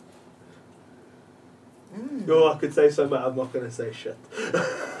 Yo, I could say so, but I'm not gonna say shit.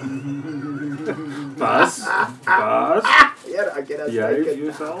 Buzz. Buzz. Yeah, I get it. Yeah,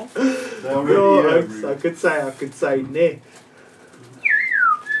 yourself. They're Yo, already here, I bro. could say, ne.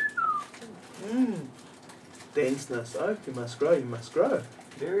 Denseness. Oh, you must grow, you must grow.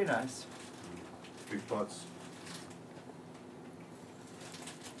 Very nice. Big pots.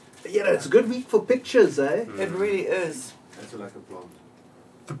 Yeah, it's a good week for pictures, eh? It really is. That's like a plant.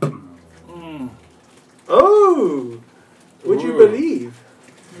 Mm. Oh! Would you Ooh. believe?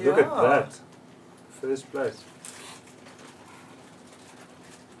 Look at Yeah. that. First place.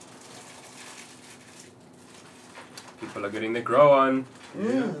 People are getting their grow on.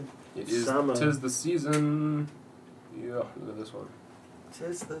 Mm. It is. Summer. 'Tis the season. Yeah, look at this one.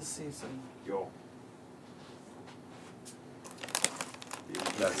 'Tis the season. Yo.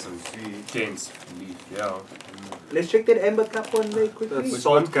 That's some dense leaf. Yeah. Let's check that amber cup one there quickly. That's Which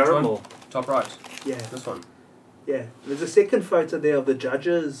salt one? Which caramel. Top right. Yeah, This one. yeah. There's a second photo there of the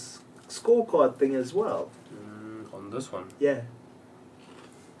judges' scorecard thing as well. On this one. Yeah.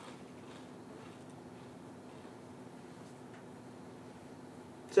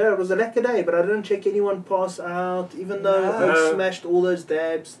 So it was a lacquer day, but I didn't check anyone pass out, even though No. Oak smashed all those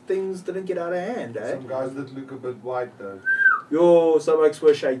dabs, things didn't get out of hand, eh? Some guys that look a bit white though. Yo, some Oaks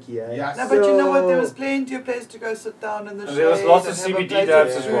were shaky, eh? Yes. No, but you know what? There was plenty of place to go sit down in the And shade. there was lots of and have a CBD plate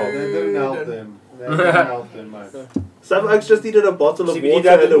dabs of as well. They food didn't help and- them. They didn't help them much. Some oaks just needed a bottle of CBD water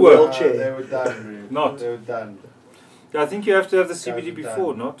and a doesn't work. wheelchair. They were done, bro. Not. They were done. Yeah, I think you have to have the Guys CBD are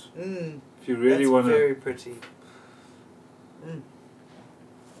before, done. not? Mm. If you really That's want to. very pretty. Mm.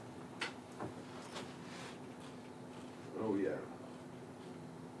 Oh yeah.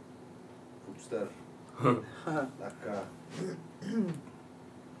 Voepster. Lekker.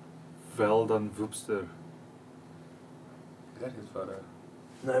 Wel dan Woepster. That is photo.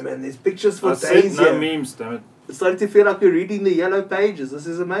 No man, there's pictures for I said days no here. memes, damn it. It's starting to feel like we're reading the yellow pages. This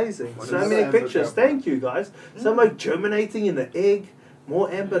is amazing. What So is many amber pictures. cup? Thank you guys. Some oak germinating in the egg.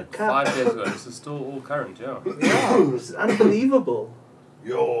 More amber cup. 5 days ago. This is still all current, yeah. Yeah, this is unbelievable.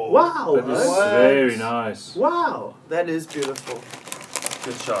 Yo. Wow. That is Oak. very nice. Wow. That is beautiful.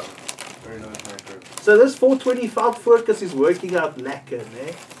 Good shot. Very nice macro. So this 425 focus is working out lekker,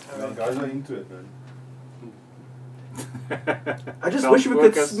 ne? Yeah, guys are into it, man. I just Felt wish we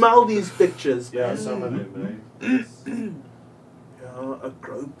could focus. smell these pictures. Yeah, some of them, eh? Yeah, a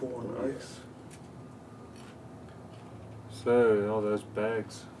grow-born oaks. So, all those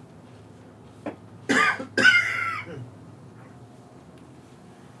bags.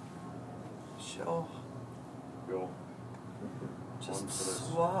 Sure. Yo.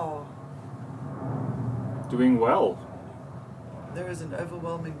 Just wow. Doing well. There is an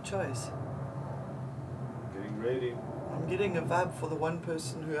overwhelming choice. Getting ready. I'm getting a vibe for the one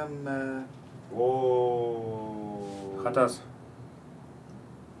person who I'm. Whoa. Khatas.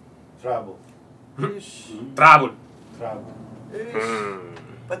 Trouble. Ish, Trouble. Trouble. ish.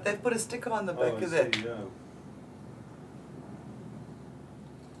 But they put a sticker on the back Oh, of I it. see, yeah.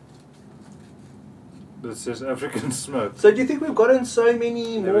 That says African smoke. So do you think we've gotten so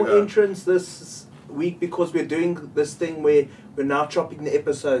many There we more go. entrants this week because we're doing this thing where we're now chopping the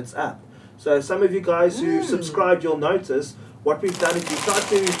episodes up? So some of you guys who subscribed, you'll notice what we've done is we tried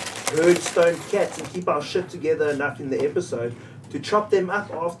to herd stone cats and keep our shit together enough in the episode to chop them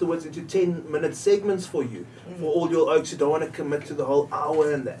up afterwards into 10-minute segments for you, for all your oaks who don't want to commit to the whole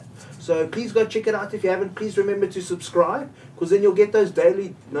hour and that. So please go check it out if you haven't. Please remember to subscribe, because then you'll get those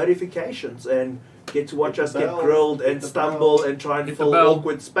daily notifications and get to watch Hit us the get bell, grilled hit and the stumble bell. and try and Hit the fill bell.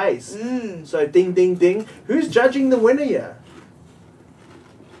 awkward space. Mm. So ding ding ding. Who's judging the winner here?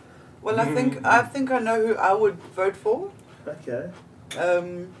 Well, I think I know who I would vote for. Okay.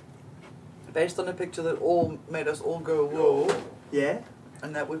 Based on a picture that all made us all go whoa, Yeah?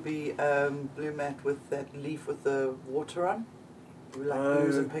 and that would be Blue Mat with that leaf with the water on, like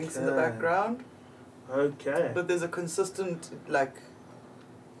blues and pinks in the Okay. background. Okay. But there's a consistent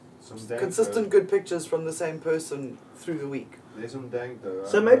Some dank, consistent good pictures from the same person through the week. There's some dank though.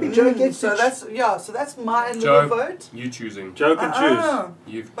 So maybe Joe gets so to that's my Joe. little vote. You choosing. Joe can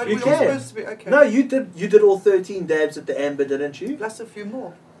choose. You've But You we're all can. supposed to be okay. No, you did all 13 dabs at the amber, didn't you? Plus a few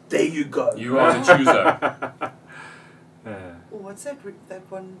more. There you go. You are the chooser. Oh, what's that? That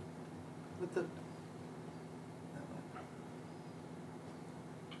one with the.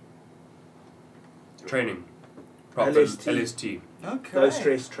 Training. Proper LST. LST. Okay. No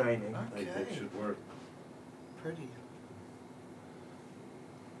stress training. I think that Okay. should work. Pretty.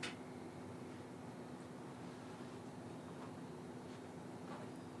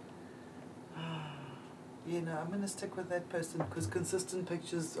 Yeah, no, I'm gonna stick with that person because consistent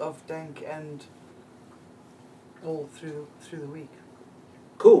pictures of Dank and all through the week.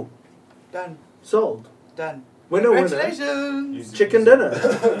 Cool. Done. Sold. Done. Winner, winner. Congratulations. Easy, Chicken easy.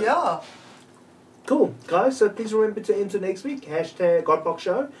 dinner. Yeah. Cool, guys. So please remember to enter next week. # Godbox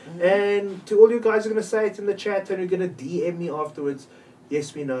Show. And to all you guys who are going to say it in the chat and you're going to DM me afterwards.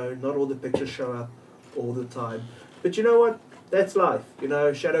 Yes, we know. Not all the pictures show up all the time. But you know what? That's life. You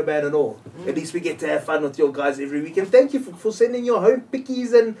know, shadow ban and all. At least we get to have fun with your guys every week. And thank you for sending your home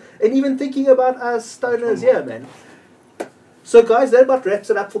pickies and even thinking about us stoners. Yeah, man. So guys, that about wraps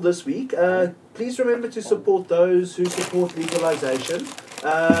it up for this week. Please remember to support those who support legalization.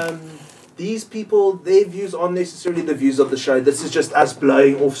 These people, their views aren't necessarily the views of the show. This is just us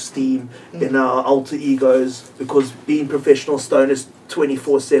blowing off steam in our alter egos, because being professional stoners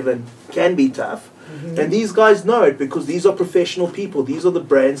 24/7 can be tough. And these guys know it, because these are professional people. These are the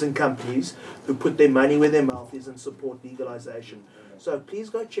brands and companies who put their money where their mouth is and support legalization. So please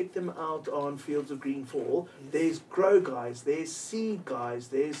go check them out on Fields of Green for All. There's grow guys, there's seed guys,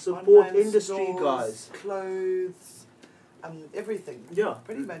 there's support Online industry stores, guys. Clothes, everything. Yeah.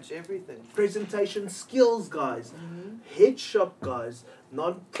 Pretty much everything. Presentation skills guys, head shop guys,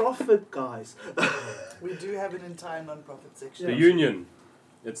 non-profit guys. We do have an entire non-profit section. The union.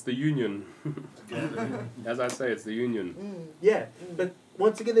 It's the union. As I say, it's the union. Yeah, but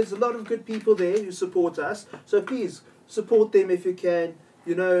once again, there's a lot of good people there who support us. So please support them if you can.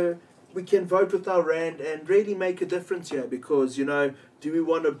 You know, we can vote with our rand and really make a difference here, because, you know, do we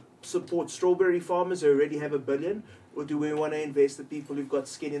want to support strawberry farmers who already have $1 billion, or do we want to invest the people who've got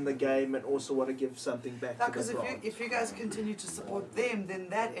skin in the game and also want to give something back to Because the plant? if you guys continue to support them, then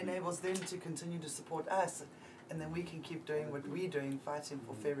that enables them to continue to support us, and then we can keep doing what we're doing, fighting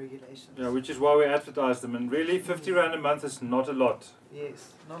for fair regulations. Yeah, which is why we advertise them. And really, 50 rand a month is not a lot.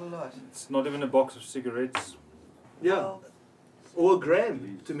 Yes, not a lot. It's not even a box of cigarettes. Yeah, Well, or a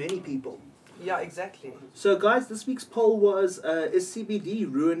gram to many people. yeah, exactly. So, guys, this week's poll was, is CBD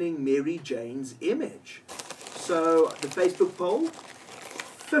ruining Mary Jane's image? So, the Facebook poll,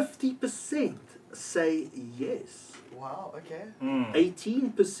 50% say yes, Wow, okay.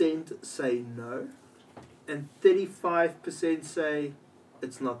 18% say no, and 35% say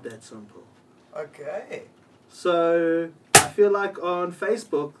it's not that simple. Okay. So, I feel like on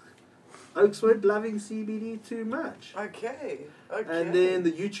Facebook, Oaks weren't loving CBD too much. Okay. Okay. And then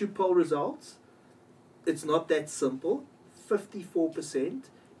the YouTube poll results, it's not that simple. 54%,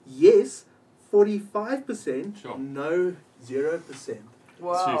 yes, 45%, Sure. no, 0%.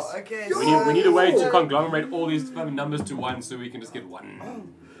 Wow, Jeez. okay. We need a way to so- conglomerate all these fucking numbers to one so we can just get one.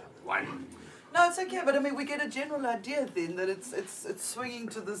 No, it's okay, but I mean, we get a general idea then that it's swinging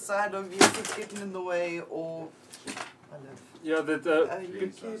to the side of yes, it's getting in the way, or I live. Yeah, that You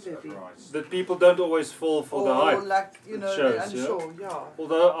okay, baby? that people don't always fall for the Or hype. like you It know, shows, they're unsure. Yeah.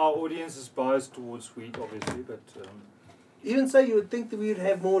 Although our audience is biased towards weed, obviously, but Even so, you would think that we would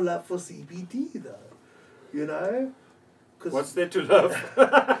have more love for CBD, though. You know? 'Cause what's there to love?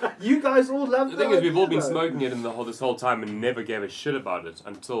 you guys all love The thing is, we've all been idea, though. smoking it in this whole time and never gave a shit about it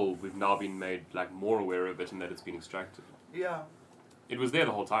until we've now been made like more aware of it and that it's been extracted. Yeah. It was there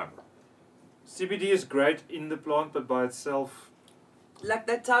the whole time. CBD is great in the plant, but by itself, Like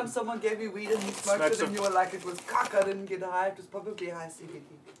that time someone gave you weed and you smoked Smacks it and of- you were like, it was cock, I didn't get high, it was probably high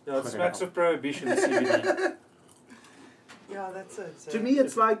CBD. yeah, it smacks of prohibition. CBD. Yeah, that's it. So To me,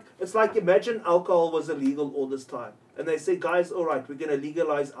 it's like imagine alcohol was illegal all this time, and they say, guys, all right, we're gonna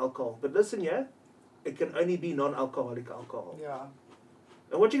legalize alcohol, but listen, yeah, it can only be non-alcoholic alcohol. Yeah.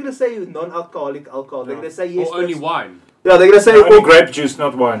 And what you gonna say with non-alcoholic alcohol? They're Yeah. gonna say yes. Or only that's- wine. Yeah, they're gonna say Only oh, grape juice,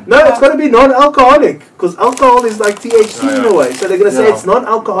 not wine. no, it's gotta be non-alcoholic because alcohol is like THC in a way. So they're gonna say Yeah. it's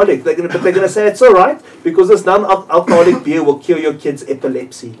non-alcoholic. But they're gonna say it's all right because this non-alcoholic beer will cure your kid's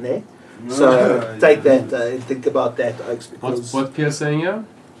epilepsy, ne? So take that and think about that, Oaks, because What's Pierre saying here?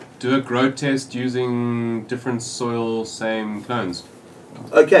 Do a grow test using different soil, same clones.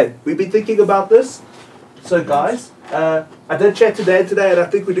 okay, we've been thinking about this. So guys, I did chat today, and I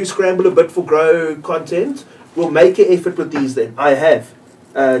think we do scramble a bit for grow content. We'll make an effort with these then. I have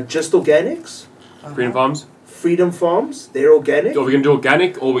Just Organics, Freedom Farms? Freedom Farms, they're organic. Are we going to do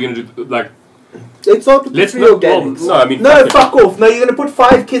organic or are we going to do like... Let's start with the Let's three not... organics. Well, no, I mean... No, fuck off. No, you're going to put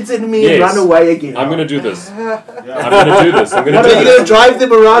 5 kids in me and Yes. run away again. I'm going to do this. Yeah. I'm going to do this. I'm going What, to are do you going to this. drive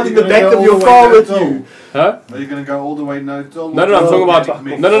them around in the You're back gonna of go your all the car way with no you? Huh? Are you going to go all the way no till? No, I'm talking about...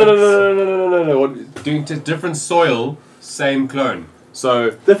 Mix. No. What, doing different soil, same clone.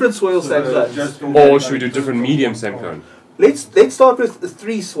 So... Different soil, same So clones. just Or should we do different medium, same clone? Let's start with the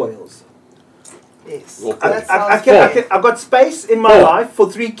 3 soils. Yes. Well, That I've sounds fair. got space in my 4. life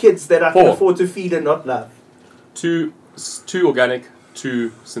for 3 kids that I can 4. afford to feed and not love. 2 organic,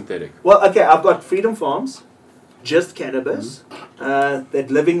 2 synthetic. Well, okay, I've got Freedom Farms, Just Cannabis, that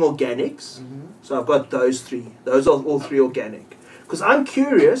Living Organics. So I've got those 3. Those are all 3 organic. Because I'm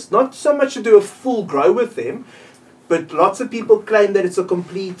curious, not so much to do a full grow with them, but lots of people claim that it's a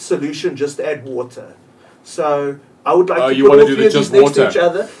complete solution just to add water. So I would like to you put wanna all do 3 the of these just next to water? each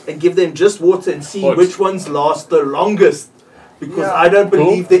other and give them just water and see What? which ones last the longest. Because Yeah. I don't Cool.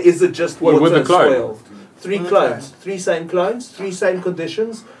 believe there is a just What, water with the clone? soil. 3 With the clones, 3 same clones, 3 same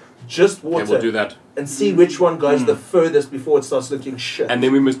conditions, just water, Okay, we'll do that. and see which one goes the furthest before it starts looking shit. And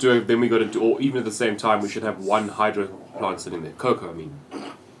then we must do it, then we got to do, or even at the same time, we should have 1 hydro plant sitting there. Cocoa, I mean.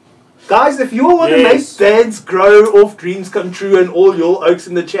 Guys, if you all want Yes. to make Dan's grow off dreams come true and all your Oaks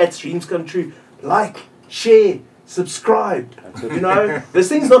in the chat dreams come true, like, share, subscribe. You know, this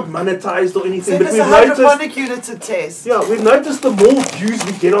thing's not monetized or anything, Send but us we've a noticed. hydroponic unit to test. Yeah, we've noticed the more views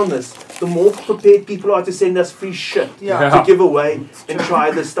we get on this, the more prepared people are to send us free shit Yeah. to give away and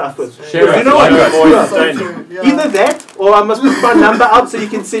try this stuff with. Share But it, you know like what? it. More Yeah. So entertaining. true, yeah. Either that, or I must put my number out so you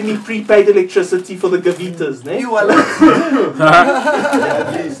can send me prepaid electricity for the gavitas, ne? You are like,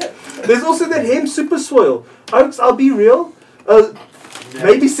 At least. There's also that hemp super soil. Oaks, I'll be real.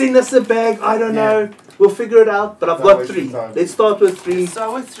 Maybe send us a bag, I don't know. We'll figure it out, but I've Don't got waste 3. your time. Let's start with 3.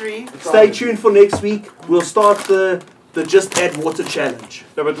 start with 3. Stay tuned for next week. We'll start the Just Add Water challenge.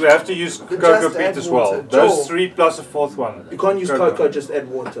 No, but we have to use cocoa Just peat add as well. water. Those Joel. 3 plus a 4th one. You can't use cocoa, just add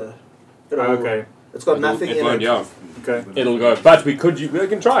water. Okay. It's got nothing it in won't, it. yeah. Okay. It'll go. But we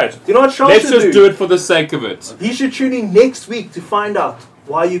can try it. You know what Sean Let's should just do it for the sake of it. He should tune in next week to find out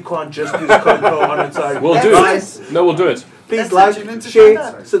why you can't just use Coco on its own. We'll do Guys, it. No, we'll do it. please Let's tune in like, to share,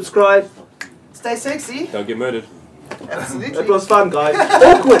 find out. subscribe. Stay sexy. Don't get murdered. Absolutely. It was fun, guys.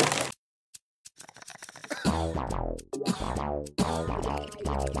 Awkward.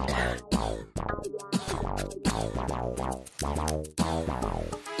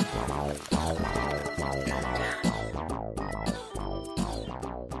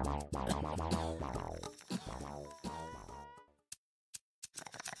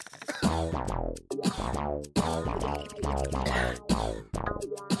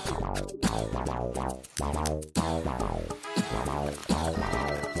 Wow.